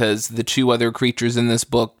because the 2 other creatures in this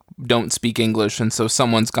book don't speak English, and so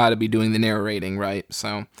someone's got to be doing the narrating, right?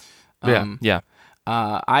 So, yeah.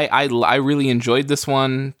 I really enjoyed this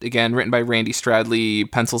one. Again, written by Randy Stradley,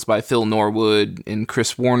 pencils by Phil Norwood and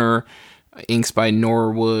Chris Warner, inks by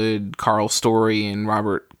Norwood, Carl Story, and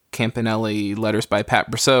Robert Campanelli, letters by Pat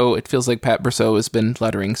Brousseau. It feels like Pat Brousseau has been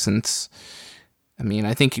lettering since,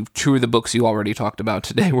 I think 2 of the books you already talked about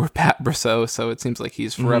today were Pat Brousseau, so it seems like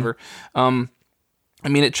he's forever.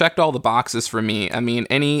 It checked all the boxes for me.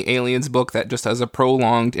 Any Aliens book that just has a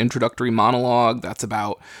prolonged introductory monologue that's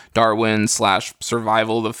about Darwin /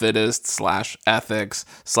 survival of the fittest / ethics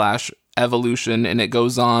 / evolution, and it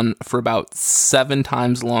goes on for about 7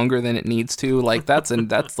 times longer than it needs to. Like that's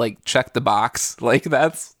like check the box. Like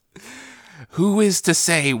that's, who is to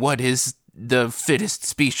say what is the fittest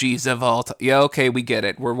species of all time. Yeah, okay, we get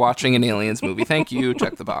it. We're watching an aliens movie. Thank you.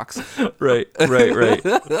 Check the box. Right.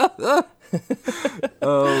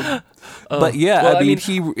 But yeah, well, I mean,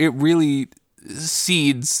 it really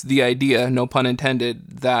seeds the idea, no pun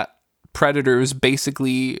intended, that predators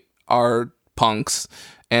basically are punks,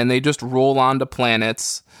 and they just roll onto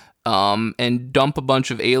planets and dump a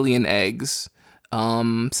bunch of alien eggs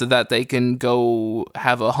so that they can go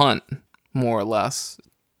have a hunt, more or less.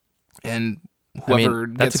 And whoever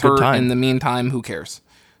that's gets a good hurt time. in the meantime, who cares?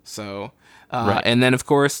 So, Right. And then, of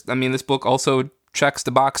course, I mean, this book also checks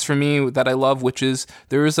the box for me that I love, which is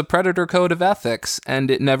there is a predator code of ethics,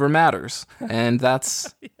 and it never matters. And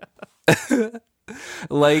that's...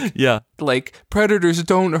 Like predators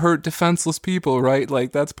don't hurt defenseless people, right?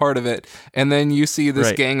 Like that's part of it. And then you see this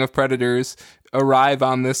Right. gang of predators arrive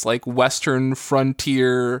on this like western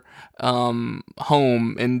frontier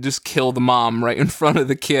home and just kill the mom right in front of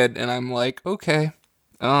the kid, and I'm like, okay.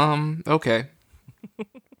 And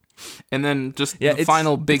then just the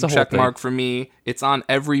final big it's a whole check thing. mark for me, it's on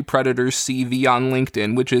every Predator's CV on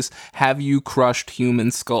LinkedIn, which is, have you crushed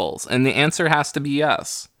human skulls? And the answer has to be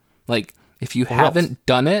yes. Like, if you haven't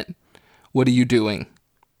done it, what are you doing?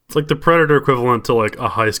 It's like the Predator equivalent to like a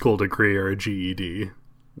high school degree or a GED.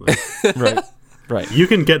 Right. You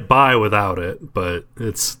can get by without it, but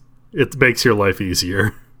it makes your life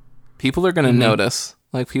easier. People are going to notice.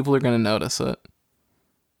 Like, people are going to notice it.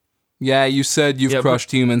 Yeah, you said you've crushed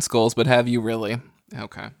human skulls, but have you really?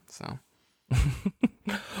 Okay, so...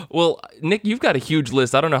 Well, Nick, you've got a huge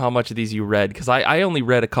list. I don't know how much of these you read, because I only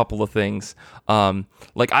read a couple of things.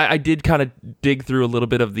 I did kind of dig through a little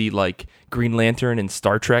bit of the like Green Lantern and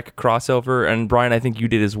Star Trek crossover, and Brian, I think you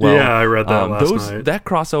did as well. Yeah, I read that last night. That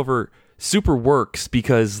crossover super works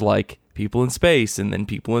because like people in space and then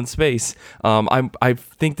people in space. I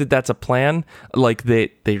think that's a plan. Like they're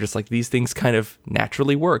just like, these things kind of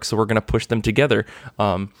naturally work, so we're gonna push them together.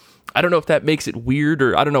 I don't know if that makes it weird,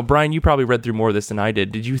 or I don't know. Brian, you probably read through more of this than I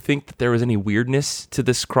did. Did you think that there was any weirdness to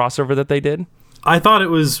this crossover that they did? I thought it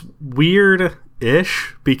was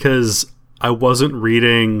weird-ish because I wasn't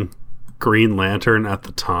reading Green Lantern at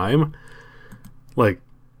the time. Like,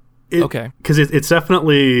 Okay. Because it's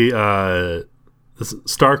definitely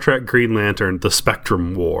Star Trek Green Lantern, The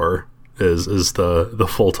Spectrum War is the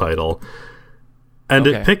full title. And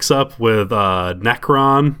Okay. it picks up with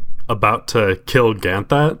Necron about to kill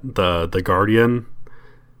Ganthet, the Guardian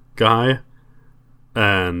guy,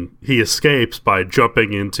 and he escapes by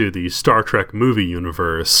jumping into the Star Trek movie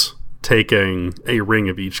universe, taking a ring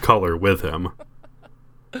of each color with him.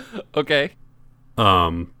 Okay.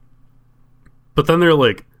 But then they're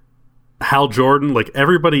like, Hal Jordan, like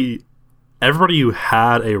everybody who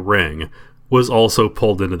had a ring was also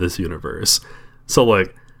pulled into this universe. So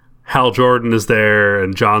like Hal Jordan is there,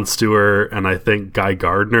 and Jon Stewart, and I think Guy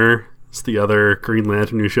Gardner is the other Green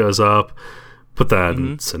Lantern who shows up. But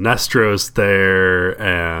then Sinestro's there,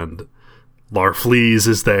 and Larfleeze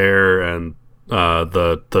is there, and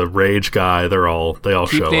the Rage guy. They all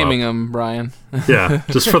Keep show up. naming them, Brian. Yeah,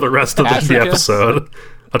 just for the rest of the Atrocitus? episode.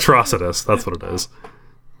 Atrocitus, that's what it is.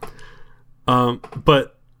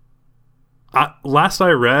 But last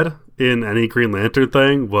I read in any Green Lantern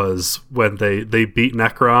thing was when they beat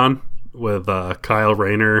Necron with Kyle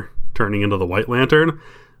Rayner turning into the White Lantern.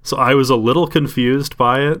 So I was a little confused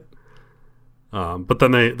by it. But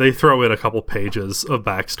then they throw in a couple pages of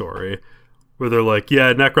backstory where they're like,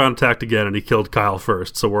 yeah, Necron attacked again and he killed Kyle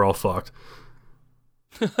first, so we're all fucked.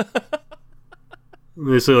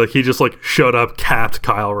 They say like he just like showed up, capped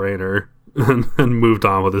Kyle Rayner, and moved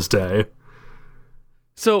on with his day.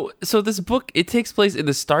 So this book, it takes place in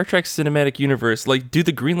the Star Trek cinematic universe. Like, do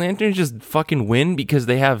the Green Lanterns just fucking win because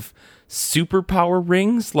they have superpower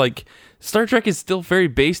rings? Like, Star Trek is still very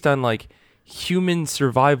based on like human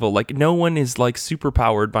survival. Like, no one is like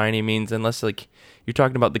superpowered by any means, unless like you're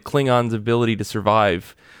talking about the Klingons' ability to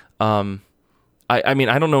survive. I mean,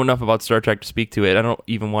 I don't know enough about Star Trek to speak to it. I don't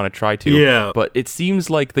even want to try to. Yeah. But it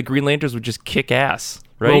seems like the Green Lanterns would just kick ass,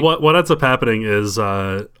 right? Well, what ends up happening is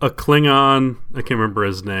a Klingon, I can't remember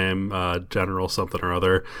his name, General something or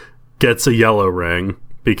other, gets a yellow ring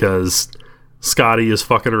because Scotty is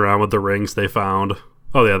fucking around with the rings they found.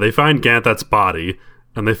 Oh yeah, they find Ganthet's body,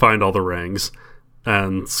 and they find all the rings,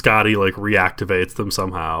 and Scotty like reactivates them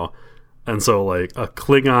somehow. And so like a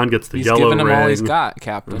Klingon gets the He's yellow giving him ring. all he's got,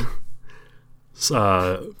 Captain.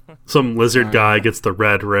 Some lizard guy gets the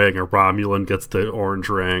red ring, a Romulan gets the orange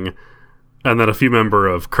ring, and then a few member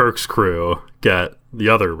of Kirk's crew get the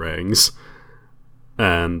other rings,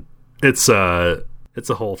 and it's a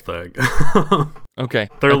whole thing. Okay.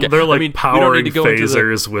 They're like I mean, we don't powering need to go into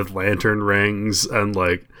phasers with lantern rings, and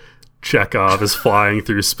like Chekhov is flying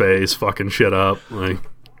through space, fucking shit up. Like,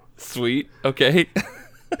 Sweet. Okay.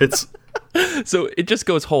 it's So it just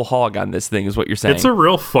goes whole hog on this thing, is what you're saying. it's a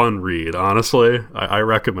real fun read, honestly. I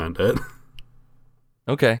recommend it.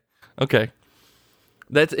 Okay.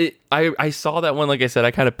 That's it. I saw that one. Like I said,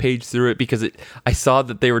 I kind of paged through it because I saw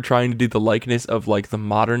that they were trying to do the likeness of like the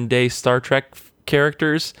modern day Star Trek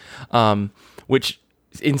characters, which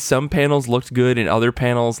in some panels looked good. In other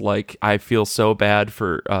panels, like I feel so bad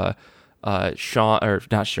for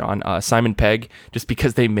Simon Pegg, just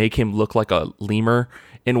because they make him look like a lemur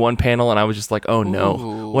in one panel, and I was just like, oh no,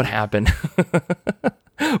 Ooh. what happened?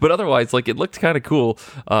 But otherwise, like, it looked kind of cool.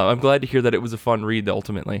 I'm glad to hear that it was a fun read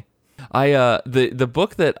ultimately. The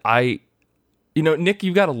book that Nick,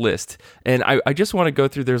 you've got a list, and I just want to go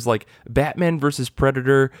through. There's like Batman versus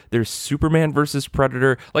Predator. There's Superman versus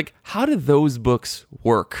Predator. Like, how do those books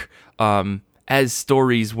work as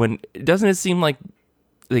stories? When doesn't it seem like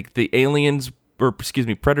the aliens, or excuse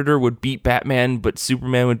me, Predator would beat Batman, but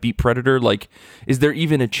Superman would beat Predator? Like, is there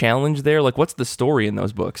even a challenge there? Like, what's the story in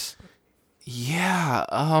those books? Yeah,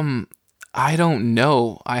 I don't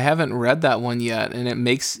know. I haven't read that one yet, and it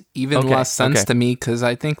makes even less sense to me because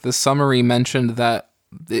I think the summary mentioned that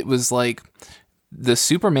it was like the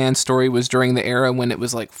Superman story was during the era when it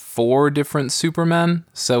was like 4 different Supermen.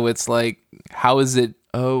 So it's like, how is it?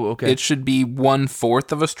 Oh, okay. It should be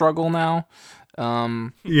 1/4 of a struggle now.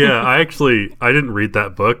 Yeah, I didn't read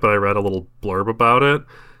that book, but I read a little blurb about it,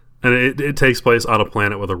 and it takes place on a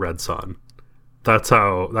planet with a red sun. That's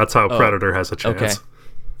how Predator has a chance. Okay.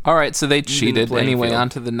 All right, so they cheated. playing Anyway, field. on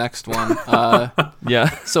to the next one. Yeah.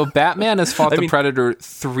 So Batman has fought the Predator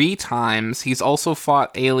 3 times. He's also fought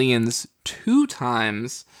aliens 2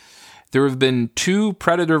 times. There have been 2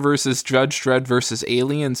 Predator versus Judge Dredd versus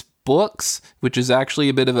Aliens books, which is actually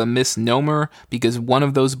a bit of a misnomer because one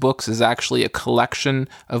of those books is actually a collection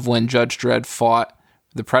of when Judge Dredd fought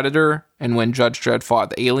the Predator and when Judge Dredd fought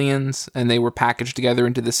the aliens, and they were packaged together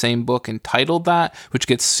into the same book and titled that, which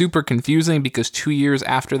gets super confusing because 2 years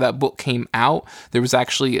after that book came out, there was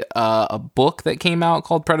actually a book that came out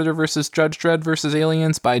called Predator versus Judge Dredd versus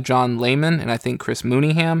Aliens by John Layman and I think Chris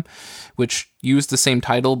Mooneyham, which used the same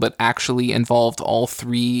title but actually involved all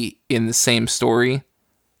 3 in the same story.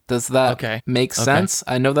 Does that make sense?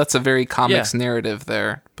 I know that's a very comics narrative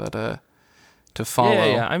there, but to follow.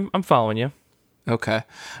 Yeah, I'm following you. Okay.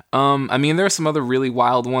 I mean, there are some other really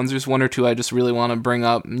wild ones. There's 1 or 2 I just really want to bring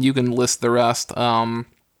up. You can list the rest at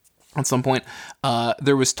some point.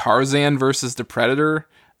 There was Tarzan versus the Predator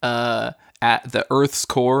at the Earth's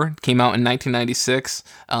Core. Came out in 1996.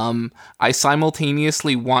 I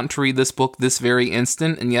simultaneously want to read this book this very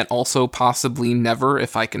instant and yet also possibly never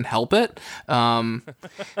if I can help it.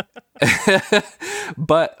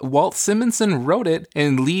 But Walt Simonson wrote it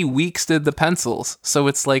and Lee Weeks did the pencils. So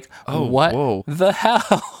it's like, what the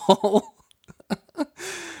hell?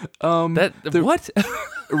 What?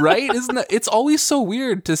 Right? Isn't that? It's always so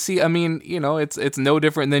weird to see. I mean, it's no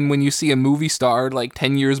different than when you see a movie star like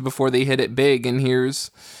 10 years before they hit it big, and here's,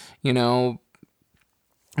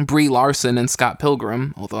 Brie Larson and Scott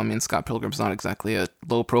Pilgrim. Although, I mean, Scott Pilgrim's not exactly a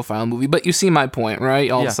low-profile movie, but you see my point, right?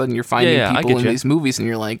 All of a sudden, you're finding people in these movies, and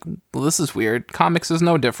you're like, well, this is weird. Comics is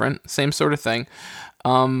no different. Same sort of thing.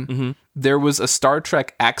 There was a Star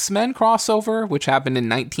Trek X-Men crossover, which happened in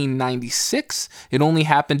 1996. It only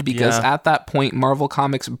happened because at that point, Marvel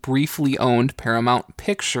Comics briefly owned Paramount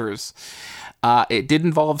Pictures. It did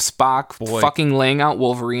involve Spock fucking laying out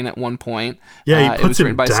Wolverine at one point. Yeah, he puts it was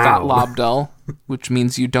written by down. Scott Lobdell, which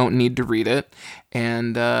means you don't need to read it.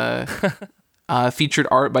 And featured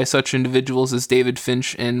art by such individuals as David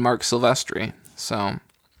Finch and Mark Silvestri. So...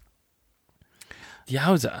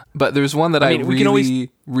 Yowza. But there's one that I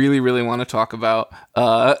really want to talk about.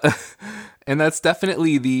 And that's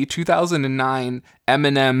definitely the 2009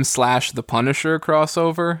 Eminem / The Punisher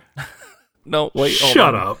crossover. No, wait.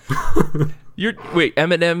 Shut up. Wait,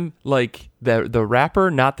 Eminem, like the rapper,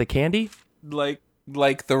 not the candy? Like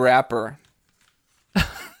the rapper.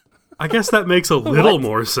 I guess that makes a little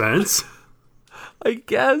more sense. I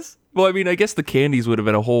guess. Well, I mean, I guess the candies would have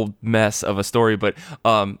been a whole mess of a story, but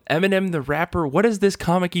Eminem the rapper, what is this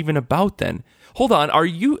comic even about then? Hold on,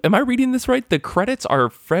 am I reading this right? The credits are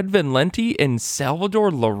Fred Van Lente and Salvador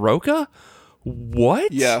LaRocca?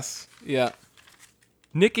 What? Yes. Yeah.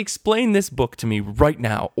 Nick, explain this book to me right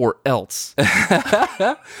now, or else.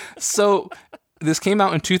 So, this came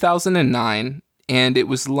out in 2009, and it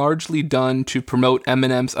was largely done to promote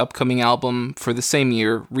Eminem's upcoming album for the same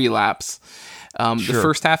year, Relapse. The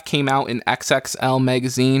first half came out in XXL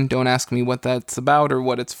magazine. Don't ask me what that's about or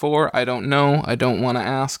what it's for. I don't know. I don't want to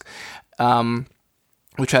ask.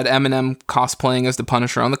 which had Eminem cosplaying as the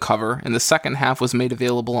Punisher on the cover, and the second half was made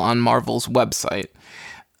available on Marvel's website.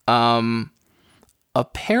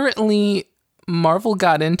 Apparently, Marvel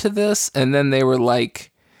got into this, and then they were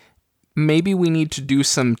like, maybe we need to do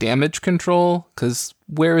some damage control, because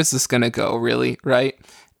where is this going to go, really, right?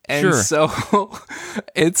 And so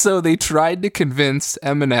they tried to convince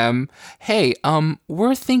Eminem, hey,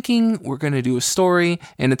 we're thinking we're going to do a story,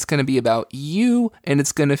 and it's going to be about you, and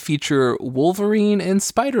it's going to feature Wolverine and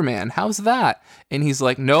Spider-Man. How's that? And he's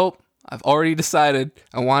like, nope, I've already decided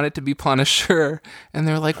I want it to be Punisher. And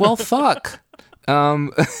they're like, well, fuck.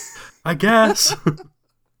 I guess.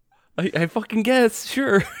 I fucking guess,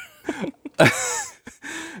 sure.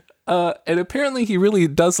 And apparently he really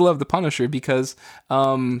does love the Punisher, because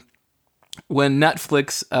when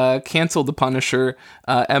Netflix canceled the Punisher,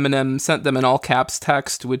 Eminem sent them an all caps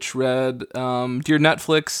text which read, "Dear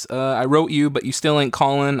Netflix, I wrote you, but you still ain't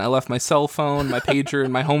calling. I left my cell phone, my pager,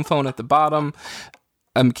 and my home phone at the bottom."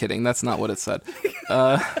 I'm kidding. That's not what it said.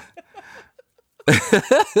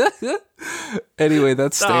 Anyway,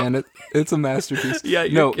 that's Stan. It's a masterpiece. Yeah,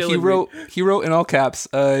 he wrote in all caps,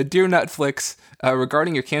 "Dear Netflix,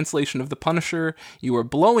 regarding your cancellation of The Punisher, you are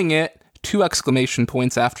blowing it." 2 exclamation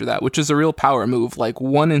points after that, which is a real power move. Like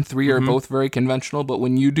 1 and 3 are both very conventional, but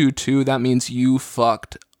when you do 2, that means you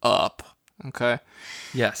fucked up. Okay.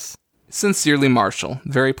 Yes. Sincerely, Marshall.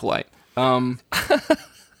 Very polite.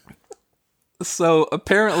 So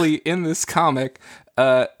apparently in this comic,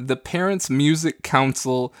 the Parents Music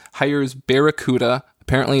Council hires Barracuda.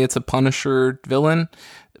 Apparently it's a Punisher villain.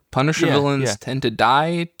 Punisher villains tend to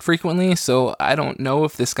die frequently, so I don't know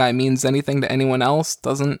if this guy means anything to anyone else.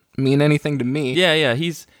 Doesn't mean anything to me. Yeah.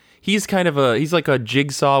 He's kind of he's like a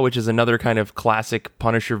Jigsaw, which is another kind of classic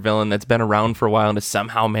Punisher villain that's been around for a while and has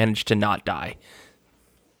somehow managed to not die.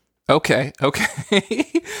 Okay.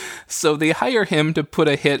 So they hire him to put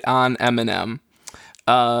a hit on Eminem.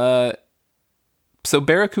 So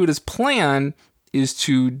Barracuda's plan is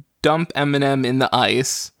to dump Eminem in the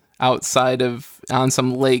ice on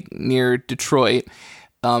some lake near Detroit,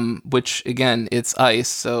 which again, it's ice,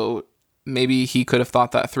 so maybe he could have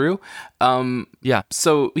thought that through.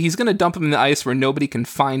 So he's going to dump him in the ice where nobody can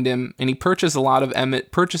find him, and he purchases a lot of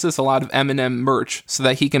Eminem merch so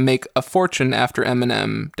that he can make a fortune after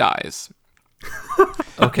Eminem dies.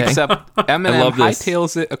 Okay. Except Eminem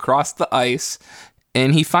hightails it across the ice,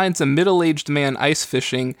 and he finds a middle-aged man ice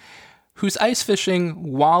fishing, who's ice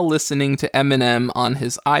fishing while listening to Eminem on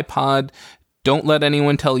his iPod. Don't let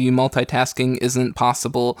anyone tell you multitasking isn't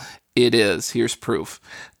possible. It is. Here's proof.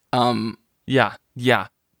 Yeah.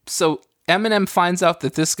 So Eminem finds out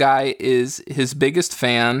that this guy is his biggest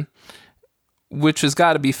fan, which has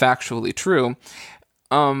got to be factually true.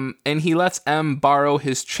 And he lets M borrow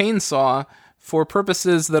his chainsaw for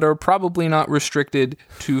purposes that are probably not restricted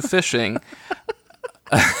to fishing.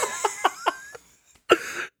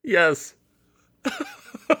 Yes.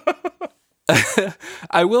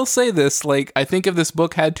 I will say this, like, I think if this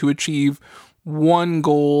book had to achieve one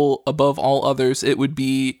goal above all others, it would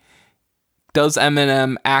be, does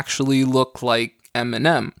Eminem actually look like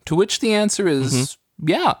Eminem? To which the answer is,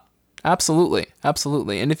 yeah, absolutely.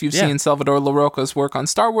 And if you've seen Salvador Larroca's work on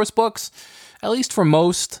Star Wars books, at least for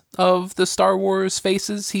most of the Star Wars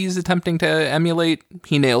faces he's attempting to emulate,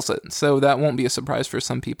 he nails it. So that won't be a surprise for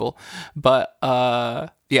some people. But,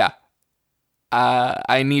 yeah.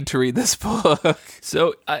 I need to read this book.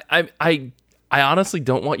 So I honestly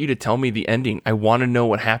don't want you to tell me the ending. I want to know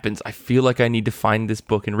what happens. I feel like I need to find this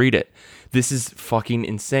book and read it. This is fucking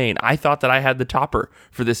insane. I thought that I had the topper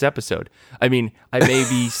for this episode. I mean, I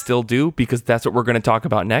maybe still do, because that's what we're going to talk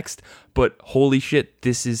about next. But holy shit,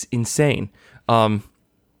 this is insane. I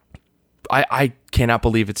cannot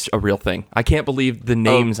believe it's a real thing. I can't believe the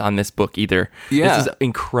names on this book either. Yeah. This is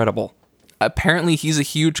incredible. Apparently he's a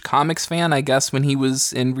huge comics fan. I guess when he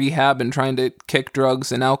was in rehab and trying to kick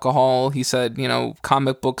drugs and alcohol, he said,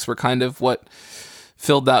 comic books were kind of what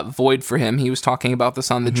filled that void for him. He was talking about this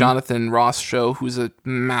on the Jonathan Ross show, who's a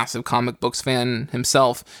massive comic books fan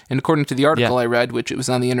himself. And according to the article I read, which it was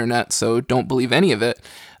on the internet, so don't believe any of it,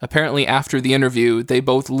 apparently after the interview, they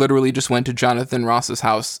both literally just went to Jonathan Ross's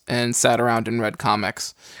house and sat around and read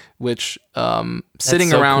comics, which sitting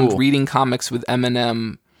so around cool. reading comics with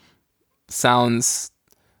Eminem sounds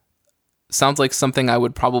like something I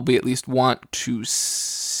would probably at least want to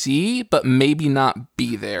see, but maybe not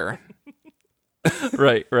be there.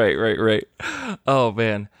 Right. Oh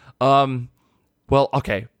man. Well,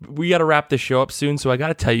 okay. We got to wrap this show up soon, so I got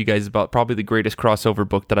to tell you guys about probably the greatest crossover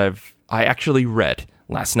book that I actually read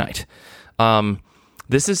last night.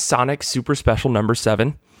 This is Sonic Super Special number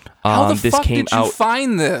 7. How the fuck did you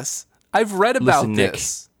find this? I've read about Listen, Nick.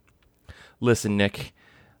 this. Listen, Nick,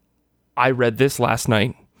 I read this last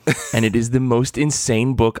night, and it is the most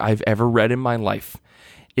insane book I've ever read in my life.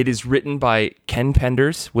 It is written by Ken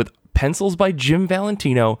Penders with pencils by Jim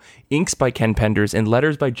Valentino, inks by Ken Penders, and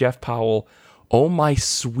letters by Jeff Powell. Oh my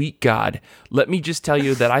sweet God. Let me just tell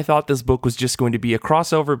you that I thought this book was just going to be a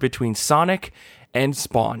crossover between Sonic and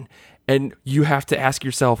Spawn. And you have to ask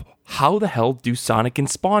yourself, how the hell do Sonic and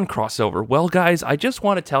Spawn crossover? Well, guys, I just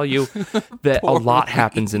want to tell you that a lot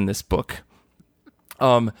happens in this book.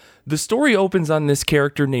 The story opens on this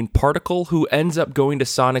character named Particle, who ends up going to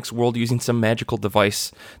Sonic's world using some magical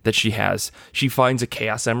device that she has. She finds a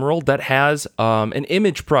Chaos Emerald that has an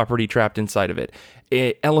image property trapped inside of it,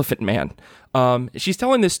 Elephant Man. She's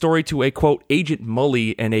telling this story to a, quote, Agent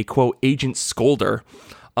Mully and a, quote, Agent Scolder.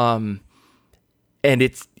 And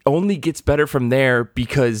it only gets better from there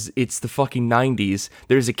because it's the fucking 90s.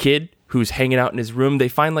 There's a kid who's hanging out in his room. They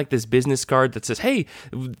find like this business card that says, hey,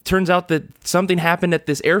 turns out that something happened at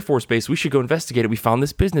this Air Force base. We should go investigate it. We found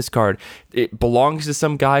this business card. It belongs to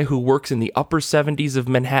some guy who works in the upper 70s of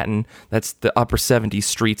Manhattan. That's the upper 70s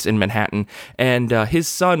streets in Manhattan. And his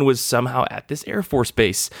son was somehow at this Air Force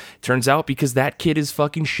base. Turns out because that kid is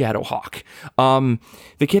fucking Shadowhawk.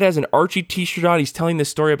 The kid has an Archie t-shirt on. He's telling this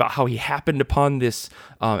story about how he happened upon this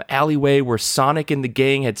alleyway where Sonic and the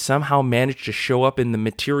gang had somehow managed to show up in the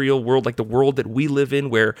material world, like the world that we live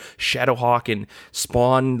in, where Shadowhawk and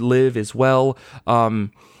Spawn live as well.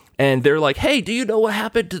 And they're like, hey, do you know what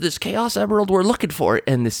happened to this Chaos Emerald? We're looking for it.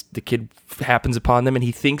 And the kid happens upon them, and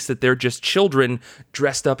he thinks that they're just children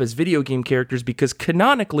dressed up as video game characters, because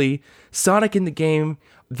canonically, Sonic in the game,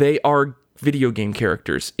 they are video game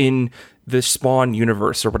characters in the Spawn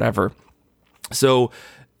universe or whatever. So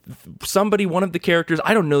one of the characters,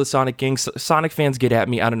 I don't know the Sonic gang, Sonic fans get at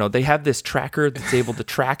me, I don't know, they have this tracker that's able to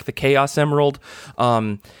track the Chaos Emerald,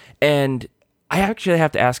 and I actually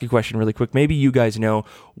have to ask a question really quick. Maybe you guys know,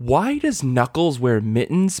 why does Knuckles wear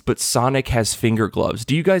mittens but Sonic has finger gloves?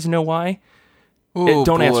 Do you guys know why?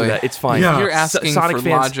 Don't answer that, it's fine. Yeah. You're asking Sonic for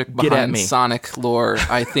fans, logic get at behind me. Sonic lore.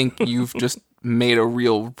 I think you've just made a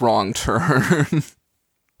real wrong turn.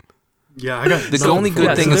 Yeah, I got The only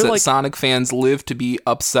good thing so is they're that like- Sonic fans live to be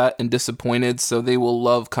upset and disappointed, so they will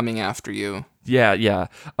love coming after you. Yeah.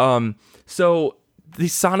 So the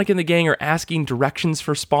Sonic and the gang are asking directions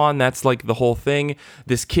for Spawn. That's like the whole thing.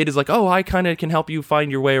 This kid is like, oh, I kind of can help you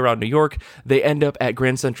find your way around New York. They end up at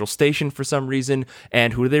Grand Central Station for some reason.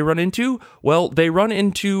 And who do they run into? Well, they run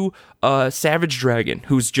into Savage Dragon,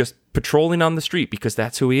 who's just patrolling on the street because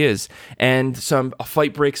that's who he is. And a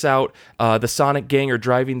fight breaks out. The Sonic gang are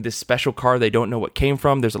driving this special car they don't know what came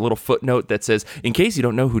from. There's a little footnote that says, in case you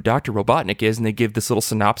don't know who Dr. Robotnik is, and they give this little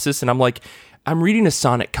synopsis, and I'm like, I'm reading a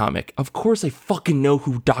Sonic comic. Of course I fucking know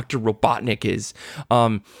who Dr. Robotnik is.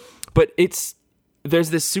 But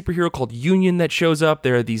there's this superhero called Union that shows up.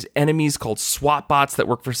 There are these enemies called SWAT bots that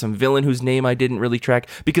work for some villain whose name I didn't really track.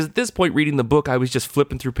 Because at this point, reading the book, I was just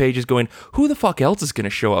flipping through pages going, who the fuck else is going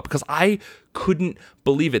to show up? Because I couldn't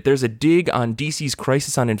believe it. There's a dig on DC's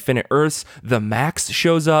Crisis on Infinite Earths. The Max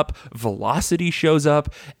shows up. Velocity shows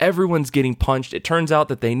up. Everyone's getting punched. It turns out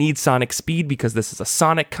that they need Sonic speed because this is a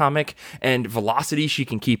Sonic comic, and Velocity, she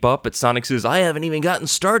can keep up, but Sonic says, I haven't even gotten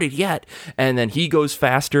started yet. And then he goes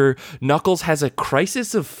faster. Knuckles has a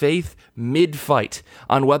crisis of faith mid-fight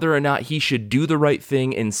on whether or not he should do the right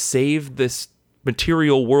thing and save this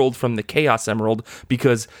material world from the Chaos Emerald,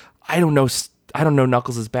 because I don't know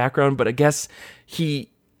Knuckles' background, but I guess he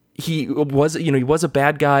was a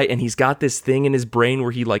bad guy, and he's got this thing in his brain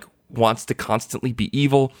where he like wants to constantly be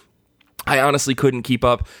evil. I honestly couldn't keep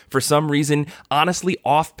up. For some reason, honestly,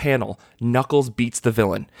 off panel, Knuckles beats the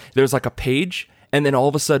villain. There's like a page, and then all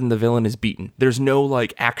of a sudden the villain is beaten. There's no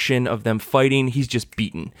like action of them fighting. He's just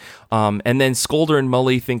beaten. And then Scolder and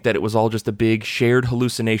Mully think that it was all just a big shared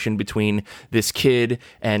hallucination between this kid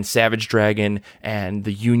and Savage Dragon and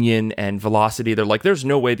the Union and Velocity. They're like, there's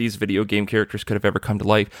no way these video game characters could have ever come to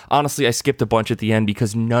life. Honestly, I skipped a bunch at the end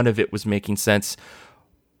because none of it was making sense.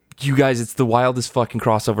 You guys, it's the wildest fucking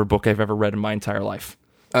crossover book I've ever read in my entire life.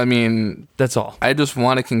 I mean, That's all. I just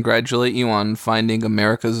want to congratulate you on finding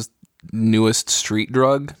America's newest street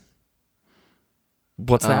drug.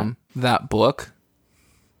 What's that? That book.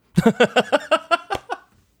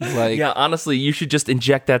 Like, Yeah, honestly, you should just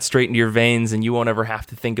inject that straight into your veins and you won't ever have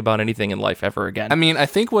to think about anything in life ever again. I mean, I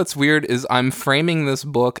think what's weird is I'm framing this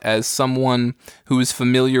book as someone who is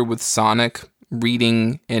familiar with Sonic,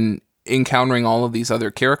 reading and encountering all of these other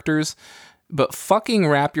characters, but fucking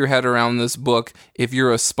wrap your head around this book if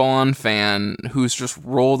you're a Spawn fan who's just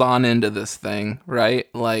rolled on into this thing, right?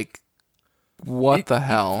 Like, what the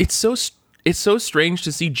hell? It's It's so strange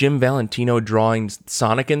to see Jim Valentino drawing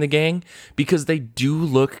Sonic and the gang because they do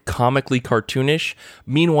look comically cartoonish.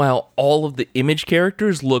 Meanwhile, all of the Image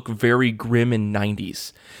characters look very grim and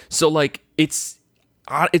 90s. So like it's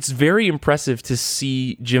very impressive to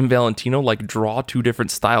see Jim Valentino like draw two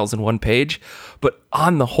different styles in one page, but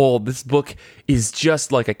on the whole, this book is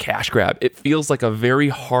just like a cash grab. It feels like a very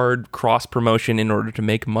hard cross promotion in order to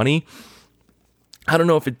make money. I don't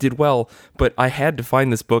know if it did well, but I had to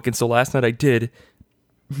find this book, and so last night I did.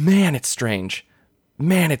 Man, it's strange.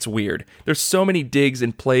 Man, it's weird. There's so many digs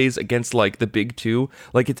and plays against like the big two.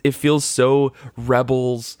 Like it feels so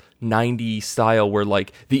Rebels 90s style where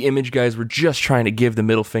like the Image guys were just trying to give the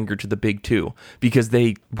middle finger to the big two because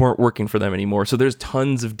they weren't working for them anymore. So there's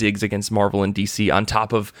tons of digs against Marvel and DC on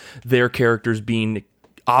top of their characters being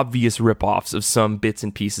obvious ripoffs of some bits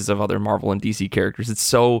and pieces of other Marvel and DC characters. It's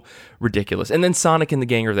so ridiculous. And then Sonic and the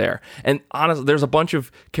gang are there. And honestly, there's a bunch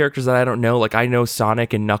of characters that I don't know. Like I know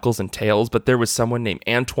Sonic and Knuckles and Tails, but there was someone named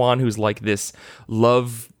Antoine who's like this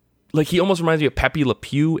love, like he almost reminds me of Pepe Le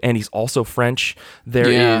Pew, and he's also French. There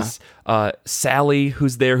is Sally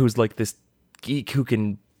who's there, who's like this geek who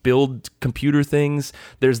can build computer things.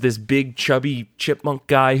 There's this big chubby chipmunk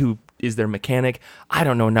guy who is their mechanic. I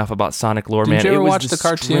don't know enough about Sonic lore, man. Did you ever it was watch the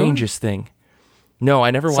cartoon? Strangest thing. No, I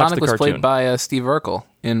never watched Sonic the cartoon. was played by Steve Urkel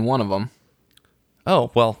in one of them. Oh,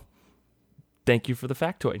 well, thank you for the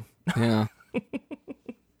factoid. Yeah.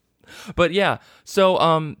 But yeah,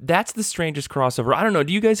 so that's the strangest crossover. I don't know.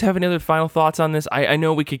 Do you guys have any other final thoughts on this? I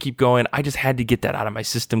know we could keep going. I just had to get that out of my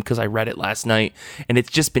system because I read it last night, and it's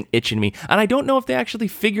just been itching me. And I don't know if they actually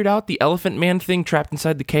figured out the Elephant Man thing trapped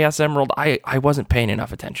inside the Chaos Emerald. I wasn't paying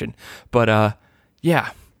enough attention. But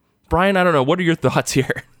yeah. Brian, I don't know. What are your thoughts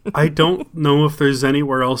here? I don't know if there's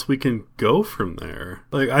anywhere else we can go from there.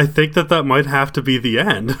 Like, I think that might have to be the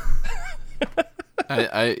end.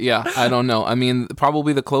 I don't know. I mean,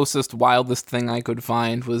 probably the closest, wildest thing I could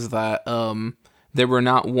find was that there were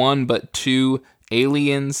not one but two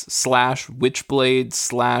Aliens /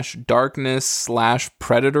 Witchblade / Darkness /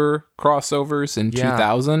 Predator crossovers in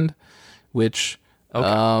 2000, which Okay.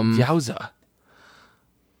 Yowza.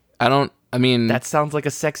 I mean, that sounds like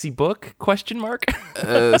a sexy book? ?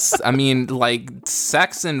 I mean, like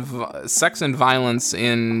sex and violence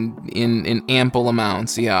in ample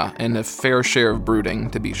amounts, yeah, and a fair share of brooding,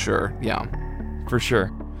 to be sure, yeah, for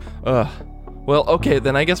sure. Well, okay,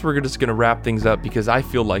 then I guess we're just gonna wrap things up because I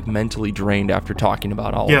feel like mentally drained after talking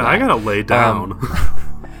about all of that. Yeah, I gotta lay down.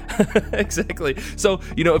 Exactly. So,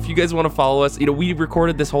 if you guys want to follow us, we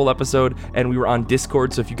recorded this whole episode and we were on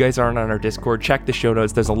Discord. So if you guys aren't on our Discord, check the show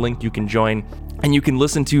notes. There's a link you can join and you can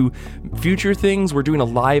listen to future things. We're doing a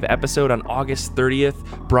live episode on August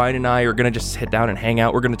 30th. Brian and I are going to just sit down and hang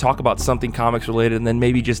out. We're going to talk about something comics related and then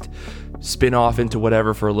maybe just spin off into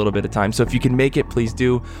whatever for a little bit of time. So if you can make it, please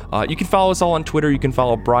do. You can follow us all on Twitter. You can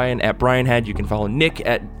follow Brian at BrianHead. You can follow Nick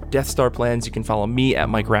at Death Star Plans. You can follow me at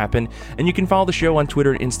Mike Rappin, and you can follow the show on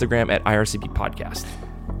Twitter and Instagram at IRCB Podcast.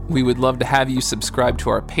 We would love to have you subscribe to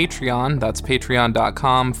our Patreon. That's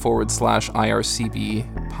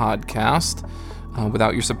patreon.com/IRCB podcast.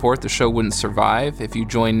 Without your support, the show wouldn't survive. If you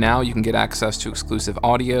join now, you can get access to exclusive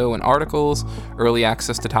audio and articles, early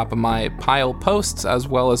access to top of my pile posts, as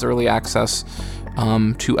well as early access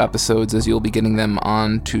to episodes, as you'll be getting them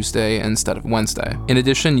on Tuesday instead of Wednesday. In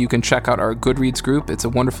addition, you can check out our Goodreads group. It's a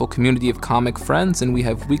wonderful community of comic friends, and we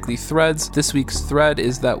have weekly threads. This week's thread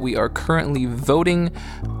is that we are currently voting,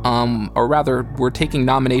 or rather, we're taking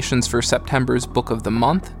nominations for September's Book of the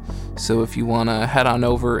Month. So if you want to head on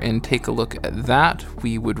over and take a look at that,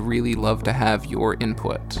 we would really love to have your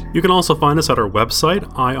input. You can also find us at our website,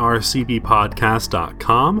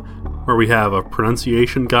 ircbpodcast.com, where we have a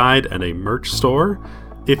pronunciation guide and a merch store.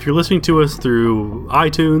 If you're listening to us through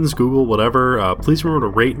iTunes, Google, whatever, please remember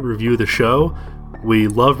to rate and review the show. We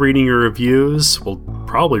love reading your reviews. We'll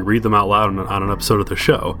probably read them out loud on an episode of the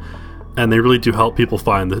show. And they really do help people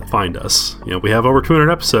find us. We have over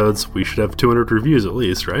 200 episodes. We should have 200 reviews at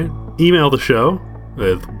least, right? Email the show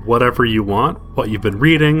with whatever you want, what you've been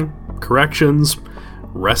reading, corrections,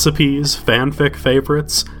 recipes, fanfic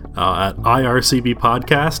favorites, at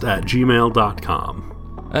ircbpodcast@gmail.com.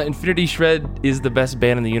 Infinity Shred is the best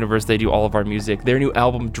band in the universe. They do all of our music. Their new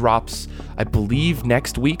album drops, I believe,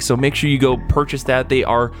 next week, so make sure you go purchase that. They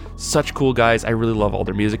are such cool guys. I really love all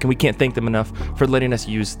their music, and we can't thank them enough for letting us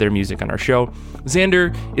use their music on our show.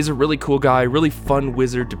 Xander is a really cool guy, really fun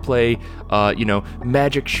wizard to play,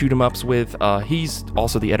 magic shoot-em-ups with. He's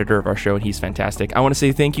also the editor of our show, and he's fantastic. I want to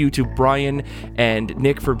say thank you to Brian and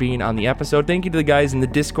Nick for being on the episode. Thank you to the guys in the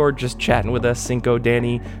Discord just chatting with us, Cinco,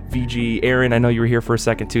 Danny, VG, Aaron. I know you were here for a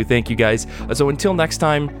second too. Thank you guys. So until next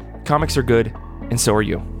time, Comics are good, and so are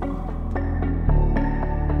you.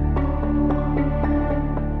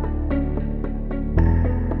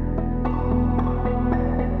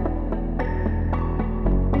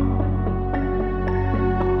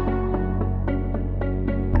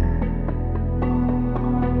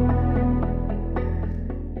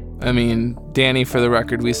 I mean, Danny, for the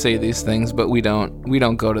record, we say these things, but we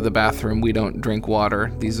don't go to the bathroom. We don't drink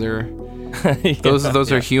water. These are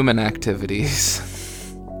those are human activities.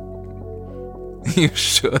 You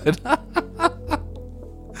should.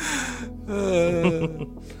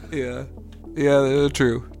 Yeah,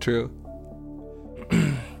 true.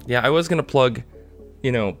 Yeah, I was gonna plug,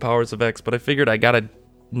 Powers of X, but I figured I gotta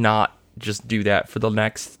not just do that for the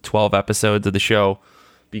next 12 episodes of the show,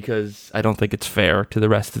 because I don't think it's fair to the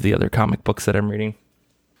rest of the other comic books that I'm reading.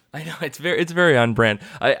 I know it's very on brand.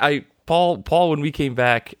 Paul, when we came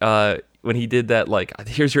back, when he did that, like,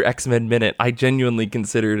 here's your X-Men minute, I genuinely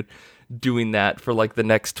considered doing that for like the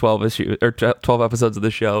next 12 episodes of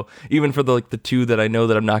the show, even for the 2 that I know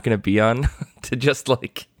that I'm not going to be on, to just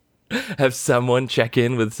like have someone check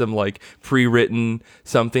in with some like pre-written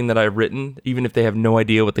something that I've written, even if they have no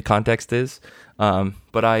idea what the context is.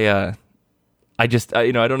 But I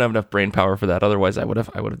don't have enough brain power for that. Otherwise, I would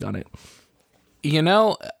have done it.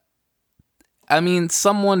 I mean,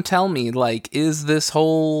 someone tell me, like, is this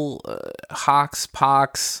whole Hox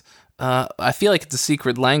Pox? I feel like it's a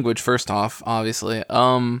secret language. First off, obviously,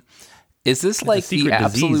 is this like the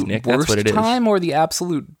absolute Nick. worst time or the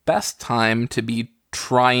absolute best time to be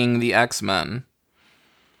trying the X-Men?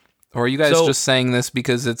 Or are you guys just saying this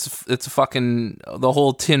because it's fucking the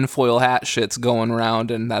whole tinfoil hat shit's going around,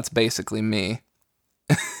 and that's basically me?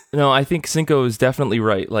 No, I think Cinco is definitely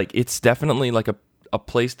right. Like, it's definitely like a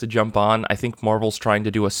place to jump on. I think Marvel's trying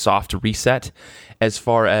to do a soft reset as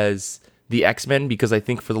far as the X-Men, because I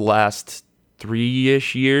think for the last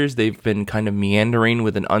 3-ish years, they've been kind of meandering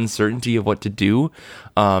with an uncertainty of what to do.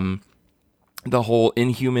 The whole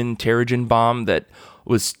Inhuman Terrigen bomb that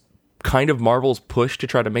was kind of Marvel's push to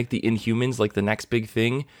try to make the Inhumans like the next big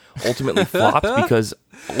thing ultimately flopped because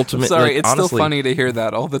Sorry, it's honestly, still funny to hear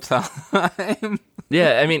that all the time.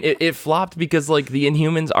 Yeah, I mean, it flopped because like the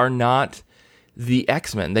Inhumans are not the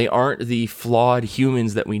X-Men. They aren't the flawed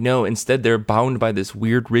humans that we know. Instead, they're bound by this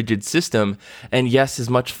weird, rigid system. And yes, as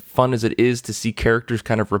much fun as it is to see characters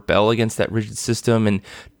kind of rebel against that rigid system and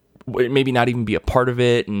maybe not even be a part of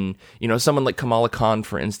it, and someone like Kamala Khan,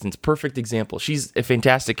 for instance, perfect example. She's a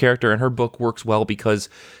fantastic character, and her book works well because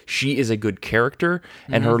she is a good character,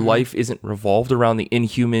 and her life isn't revolved around the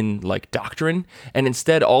Inhuman like doctrine. And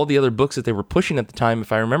instead, all the other books that they were pushing at the time,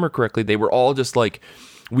 if I remember correctly, they were all just like,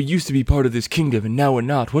 we used to be part of this kingdom, and now we're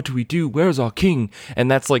not. What do we do? Where's our king? And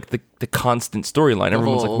that's like the constant storyline.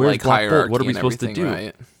 Everyone's like, where's Black Bolt? What are we supposed to do?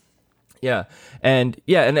 Right? Yeah, and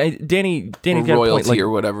Danny got a point, like, or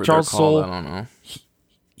whatever Charles they're called, Soule, I don't know.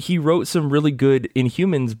 He wrote some really good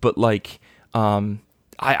Inhumans, but like,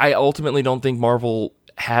 I ultimately don't think Marvel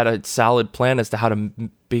had a solid plan as to how to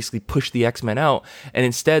basically push the X-Men out, and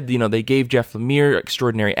instead, they gave Jeff Lemire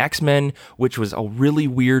Extraordinary X-Men, which was a really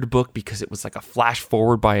weird book because it was like a flash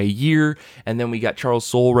forward by a year, and then we got Charles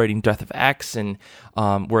Soule writing Death of X, and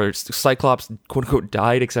where Cyclops quote unquote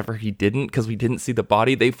died, except for he didn't, because we didn't see the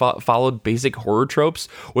body. They followed basic horror tropes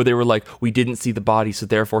where they were like, we didn't see the body, so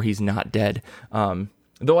therefore he's not dead.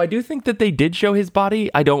 Though I do think that they did show his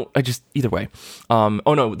body. Either way.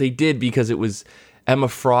 Oh no, they did, because it was Emma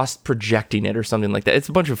Frost projecting it or something like that. It's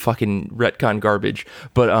a bunch of fucking retcon garbage.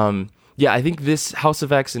 But yeah, I think this House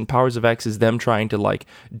of X and Powers of X is them trying to like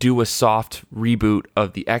do a soft reboot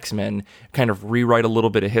of the X-Men, kind of rewrite a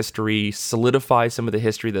little bit of history, solidify some of the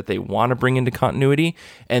history that they want to bring into continuity,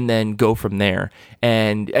 and then go from there.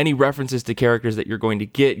 And any references to characters that you're going to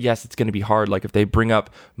get, yes, it's going to be hard. Like if they bring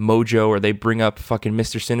up Mojo or they bring up fucking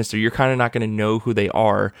Mr. Sinister, you're kind of not going to know who they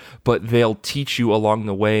are, but they'll teach you along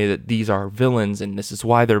the way that these are villains and this is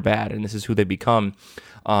why they're bad and this is who they become.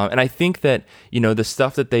 And I think that, the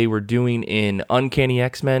stuff that they were doing in Uncanny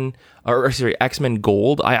X-Men, X-Men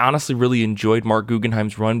Gold, I honestly really enjoyed Mark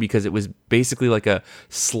Guggenheim's run because it was basically like a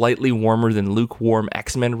slightly warmer than lukewarm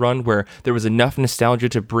X-Men run where there was enough nostalgia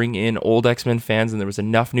to bring in old X-Men fans and there was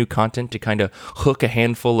enough new content to kind of hook a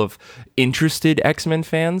handful of interested X-Men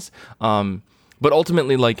fans. But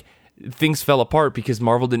ultimately, like, things fell apart because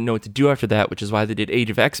Marvel didn't know what to do after that, which is why they did Age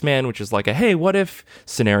of X-Men, which is like a, hey, what if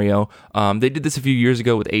scenario. They did this a few years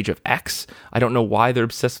ago with Age of X. I don't know why they're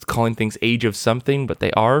obsessed with calling things Age of something, but they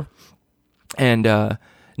are. And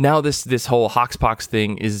now this whole Hoxpox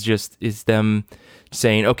thing is them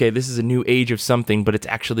saying, okay, this is a new age of something, but it's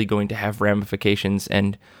actually going to have ramifications,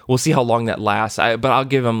 and we'll see how long that lasts. But I'll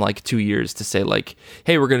give them like 2 years to say like,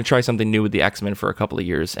 hey, we're going to try something new with the X-Men for a couple of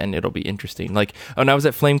years, and it'll be interesting. Like when I was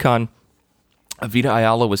at FlameCon, Vita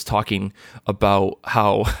Ayala was talking about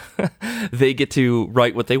how they get to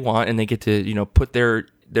write what they want, and they get to, you know, put their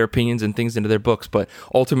opinions and things into their books, but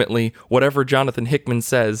ultimately whatever Jonathan Hickman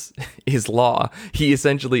says is law. He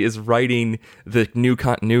essentially is writing the new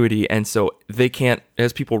continuity, and so they can't,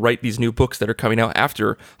 as people write these new books that are coming out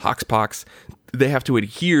after Hoxpox, they have to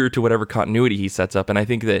adhere to whatever continuity he sets up. And I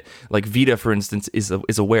think that, like, Vita, for instance, is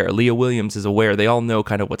aware. Leah Williams is aware. They all know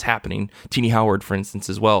kind of what's happening. Teenie Howard, for instance,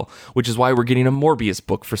 as well, which is why we're getting a Morbius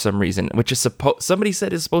book for some reason, which is somebody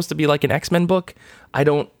said is supposed to be like an X-Men book. I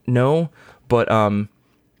don't know, but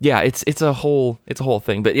yeah, it's a whole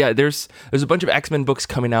thing. But yeah, there's a bunch of X-Men books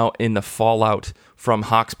coming out in the fallout from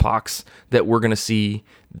Hoxpox that we're gonna see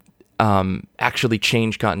actually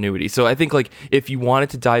change continuity. So I think, like, if you wanted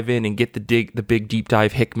to dive in and get the big deep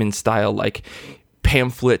dive Hickman style, like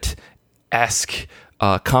pamphlet-esque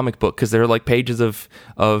comic book, because they're like pages of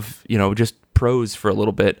you know, just prose for a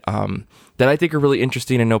little bit, that I think are really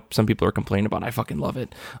interesting. I know some people are complaining about. I fucking love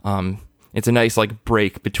it. It's a nice like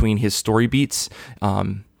break between his story beats.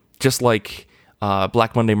 Just like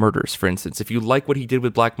Black Monday Murders, for instance. If you like what he did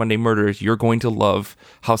with Black Monday Murders, you're going to love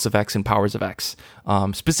House of X and Powers of X.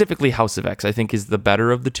 Specifically, House of X, I think, is the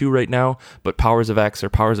better of the two right now, but Powers of X or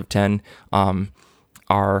Powers of 10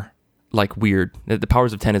 are like weird. The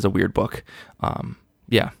Powers of 10 is a weird book.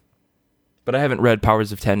 Yeah. But I haven't read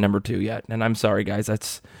Powers of 10 number 2 yet, and I'm sorry, guys.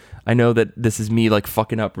 I know that this is me like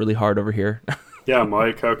fucking up really hard over here. Yeah,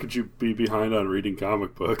 Mike, how could you be behind on reading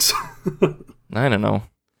comic books? I don't know.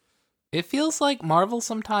 It feels like Marvel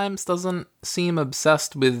sometimes doesn't seem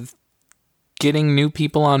obsessed with getting new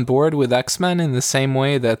people on board with X-Men in the same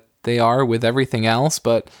way that they are with everything else,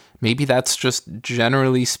 but maybe that's just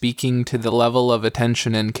generally speaking to the level of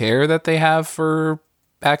attention and care that they have for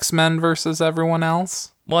X-Men versus everyone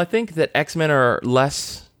else. Well, I think that X-Men are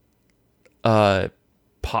less, I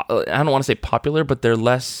don't want to say popular, but they're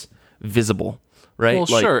less visible. Right? Well,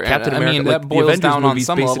 like, sure. Captain America, I mean, like, that boils down on movies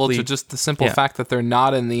some level to just the simple fact that they're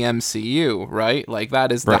not in the MCU, right? Like,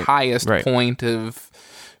 that is the highest point of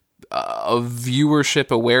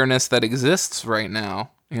viewership awareness that exists right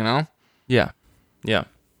now, you know? Yeah. Yeah.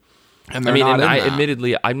 And I mean,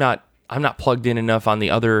 admittedly, I'm not plugged in enough on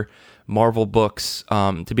the other Marvel books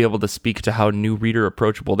to be able to speak to how new reader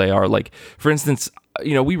approachable they are. Like, for instance,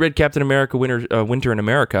 you know, we read Captain America Winter in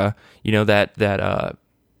America, you know, that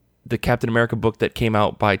the Captain America book that came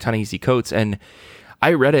out by Ta-Nehisi Coates, and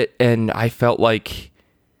I read it and I felt like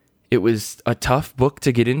it was a tough book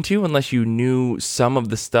to get into unless you knew some of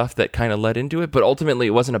the stuff that kind of led into it, but ultimately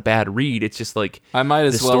it wasn't a bad read. It's just like I might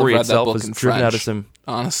as the well story have read that itself book was in driven French, out of some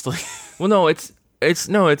honestly. Well, no, it's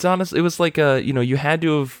honest. It was like you know, you had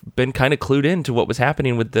to have been kind of clued into what was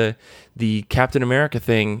happening with the Captain America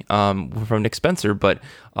thing from Nick Spencer, but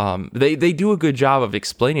they do a good job of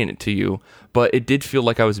explaining it to you. But it did feel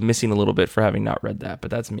like I was missing a little bit for having not read that.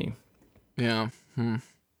 But that's me. Yeah.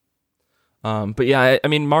 But yeah, I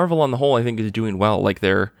mean, Marvel on the whole, I think, is doing well. Like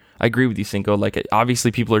I agree with you, Cinco. Like,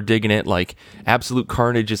 obviously people are digging it. Like, Absolute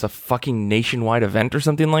Carnage is a fucking nationwide event or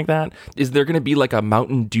something like that. Is there going to be like a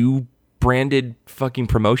Mountain Dew branded fucking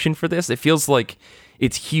promotion for this? It feels like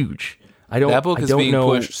it's huge. That book is being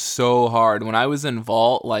pushed so hard. When I was in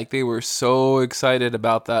Vault, like, they were so excited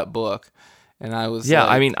about that book, and I was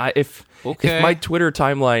I mean, if my Twitter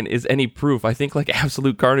timeline is any proof, I think like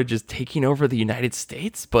Absolute Carnage is taking over the United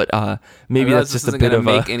States. But maybe that's just a bit of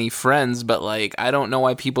make any friends. But like, I don't know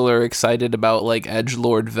why people are excited about like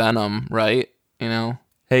Edgelord Venom, right? You know.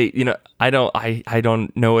 Hey, you know, I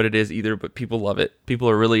don't know what it is either, but people love it. People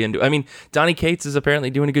are really into it. I mean, Donny Cates is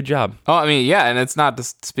apparently doing a good job. Oh, I mean, yeah, and it's not to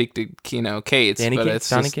speak to, you know, Cates,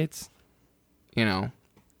 Donny Cates? You know.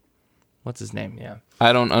 What's his name? Yeah.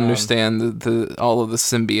 I don't understand the all of the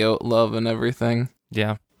symbiote love and everything.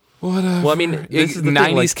 Yeah. Whatever. Well, I mean, this is the 90s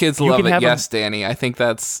thing, like, kids love it. Yes, Danny. I think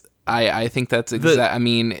that's exact. I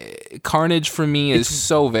mean, Carnage for me is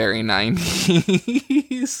so very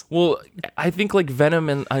 90s. Well, I think like Venom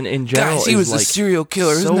in general. Guys, he was like a serial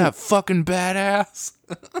killer. Isn't that fucking badass?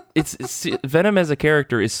 it's Venom as a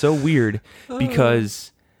character is so weird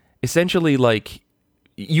because essentially, like,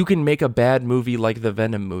 you can make a bad movie like the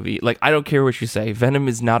Venom movie. Like, I don't care what you say. Venom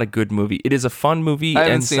is not a good movie. It is a fun movie. I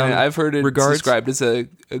haven't seen it. I've heard it described as a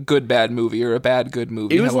good bad movie or a bad good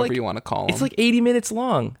movie, however you want to call it. It's like 80 minutes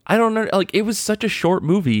long. I don't know. Like, it was such a short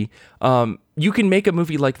movie. You can make a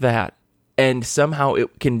movie like that, and somehow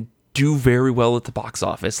it can do very well at the box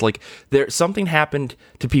office. Like something happened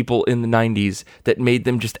to people in the 90s that made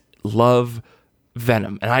them just love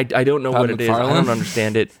Venom. And I don't know Todd what it is. I McFarlane? don't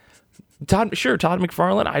understand it. Todd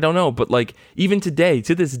McFarlane. I don't know, but like even today,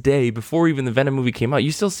 to this day, before even the Venom movie came out,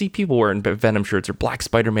 you still see people wearing Venom shirts or Black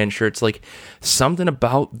Spider-Man shirts. Like something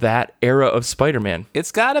about that era of Spider-Man.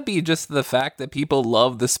 It's got to be just the fact that people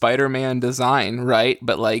love the Spider-Man design, right?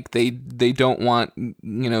 But like they don't want,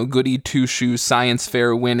 goody two-shoes science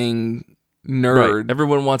fair winning nerd. Right.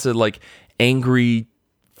 Everyone wants a like angry,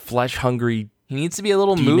 flesh-hungry. He needs to be a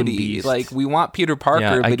little Demon moody. beast. Like we want Peter Parker,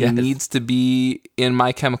 Yeah, I but he guess. needs to be in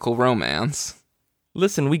My Chemical Romance.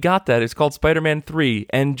 Listen, we got that. It's called Spider-Man 3.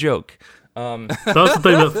 End joke. That was the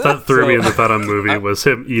thing that threw me in the Venom movie was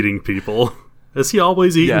him eating people. Is he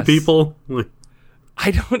always eating Yes. people? Like,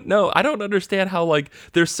 I don't know. I don't understand how like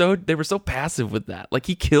they were so passive with that. Like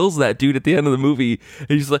he kills that dude at the end of the movie, and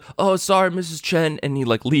he's like, "Oh, sorry, Mrs. Chen," and he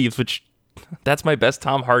like leaves. Which that's my best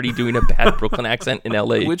Tom Hardy doing a bad Brooklyn accent in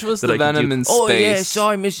L.A. Which was that the I could Venom do. in Oh yeah, space.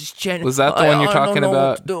 sorry, Mrs. Chen. Was that the one you're I don't talking know about?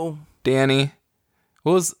 what to do. Danny,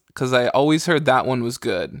 what was? Because I always heard that one was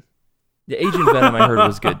good. The Agent Venom I heard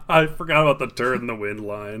was good. I forgot about the turd in the wind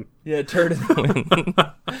line. Yeah, turd in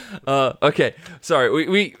the wind. Okay, sorry.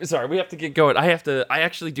 We have to get going. I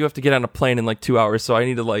actually do have to get on a plane in like 2 hours, so I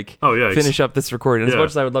need to like Oh, yikes. finish up this recording. As Yeah.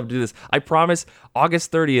 much as I would love to do this, I promise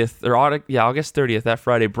August 30th August 30th, that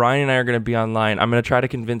Friday, Brian and I are going to be online. I'm going to try to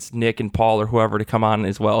convince Nick and Paul or whoever to come on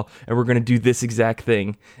as well, and we're going to do this exact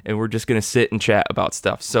thing, and we're just going to sit and chat about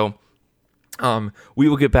stuff. So we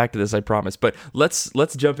will get back to this, I promise. But let's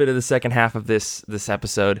jump into the second half of this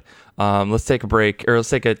episode. Let's take a break, or let's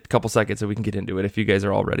take a couple seconds so we can get into it if you guys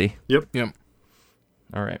are all ready. Yep. Yep.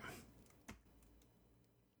 All right.